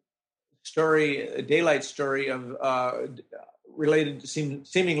daylight story of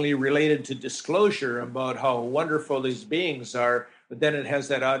seemingly related to disclosure about how wonderful these beings are, but then it has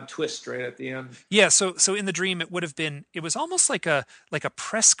that odd twist right at the end. Yeah, so in the dream it was almost like a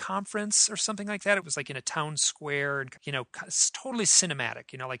press conference or something like that. It was like in a town square and it's totally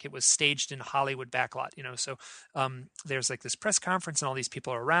cinematic, like it was staged in a Hollywood backlot, so there's like this press conference and all these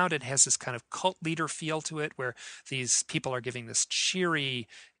people are around. It has this kind of cult leader feel to it where these people are giving this cheery,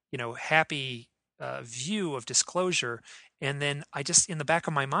 happy view of disclosure. And then I just, in the back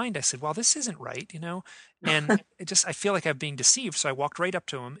of my mind, I said, well, this isn't right, and I feel like I'm being deceived. So I walked right up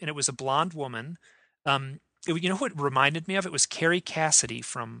to him, and it was a blonde woman. You know what it reminded me of? It was Carrie Cassidy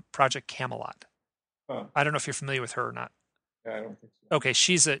from Project Camelot. Huh. I don't know if you're familiar with her or not. Yeah, I don't think so. Okay,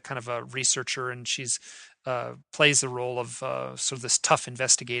 she's a kind of a researcher, and she's plays the role of sort of this tough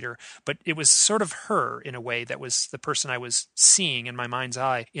investigator. But it was sort of her, in a way, that was the person I was seeing in my mind's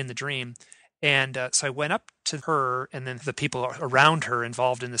eye in the dream. And so I went up to her and then the people around her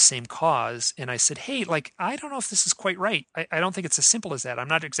involved in the same cause. And I said, hey, I don't know if this is quite right. I don't think it's as simple as that. I'm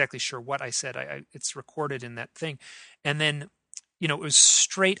not exactly sure what I said. It's recorded in that thing. And then, it was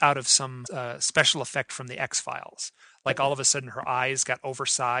straight out of some special effect from the X-Files. Like all of a sudden her eyes got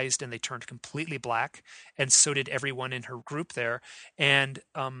oversized and they turned completely black. And so did everyone in her group there. And,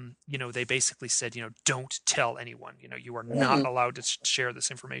 they basically said, don't tell anyone, you are not allowed to share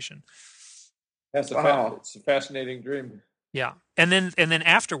this information. It's a fascinating dream. Yeah, and then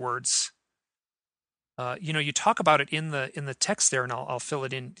afterwards, you talk about it in the text there, and I'll fill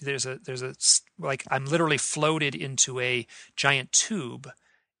it in. There's a like I'm literally floated into a giant tube,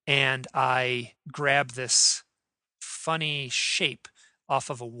 and I grab this funny shape off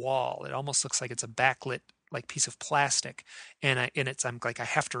of a wall. It almost looks like it's a backlit like piece of plastic, and I'm like, I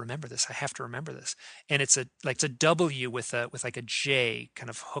have to remember this. I have to remember this. And it's a W with like a J kind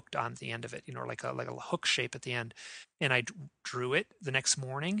of hooked on the end of it, like a hook shape at the end. And I drew it the next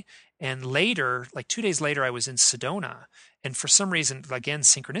morning. And later, like 2 days later, I was in Sedona, and for some reason, again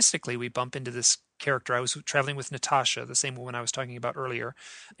synchronistically, we bump into this character. I was traveling with Natasha, the same woman I was talking about earlier,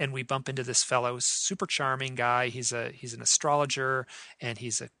 and we bump into this fellow, super charming guy. He's an astrologer, and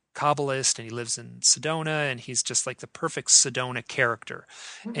he's a Kabbalist, and he lives in Sedona, and he's just like the perfect Sedona character.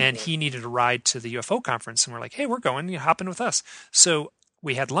 And he needed a ride to the UFO conference, and we're like, hey, we're going, you hop in with us. So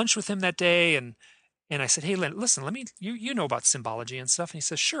we had lunch with him that day, and I said, hey, listen, let me, you know about symbology and stuff. And he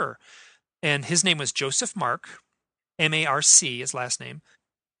says, sure. And his name was Joseph Mark, Marc, his last name.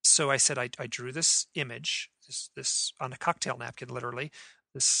 So I said, I drew this image, this on a cocktail napkin, literally,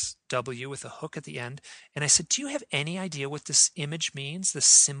 this W with a hook at the end. And I said, do you have any idea what this image means, this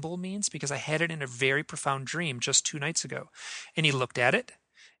symbol means? Because I had it in a very profound dream just 2 nights ago. And he looked at it,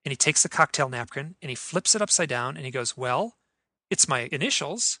 and he takes the cocktail napkin, and he flips it upside down, and he goes, well, it's my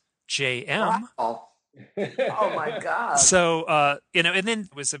initials, JM. Wow. Oh my God. So, and then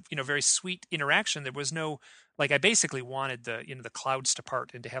it was a, very sweet interaction. There was no, like, I basically wanted the clouds to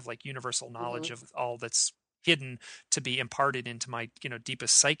part and to have like universal knowledge of all that's hidden to be imparted into my,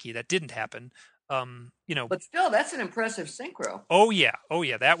 deepest psyche. That didn't happen. But still, that's an impressive synchro. Oh yeah.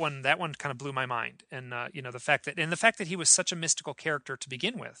 That one kind of blew my mind. And, the fact that he was such a mystical character to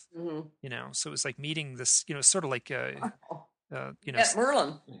begin with, so it was like meeting this, sort of like, At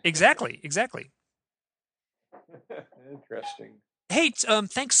Merlin. Exactly. Interesting. Hey,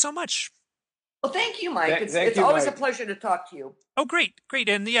 thanks so much. Well, thank you, Mike. It's always a pleasure to talk to you. Oh, great.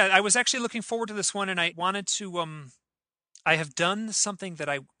 And yeah, I was actually looking forward to this one, and I wanted to, I have done something that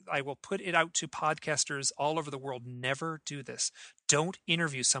I will put it out to podcasters all over the world. Never do this. Don't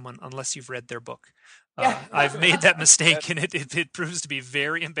interview someone unless you've read their book. I've made that mistake, and it proves to be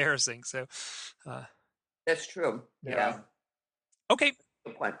very embarrassing. So, that's true. Yeah. Okay.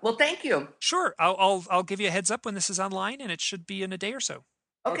 Good point. Well, thank you. Sure. I'll give you a heads up when this is online, and it should be in a day or so.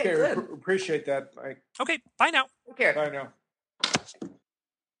 Okay, good. Appreciate that, Mike. Okay, bye now. Okay. Bye now.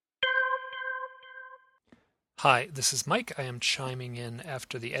 Hi, this is Mike. I am chiming in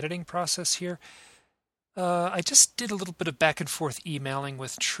after the editing process here. I just did a little bit of back and forth emailing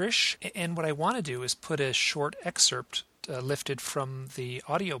with Trish, and what I want to do is put a short excerpt lifted from the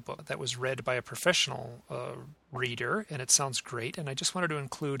audiobook that was read by a professional reader, and it sounds great, and I just wanted to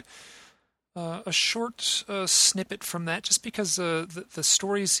include a short snippet from that, just because the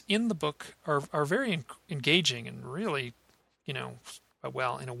stories in the book are very engaging and really,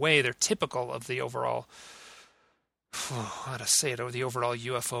 well, in a way, they're typical of the overall, how to say it, the overall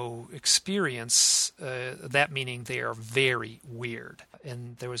UFO experience. That meaning they are very weird.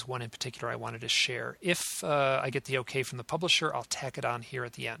 And there was one in particular I wanted to share. If I get the okay from the publisher, I'll tack it on here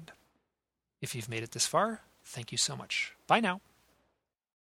at the end. If you've made it this far, thank you so much. Bye now.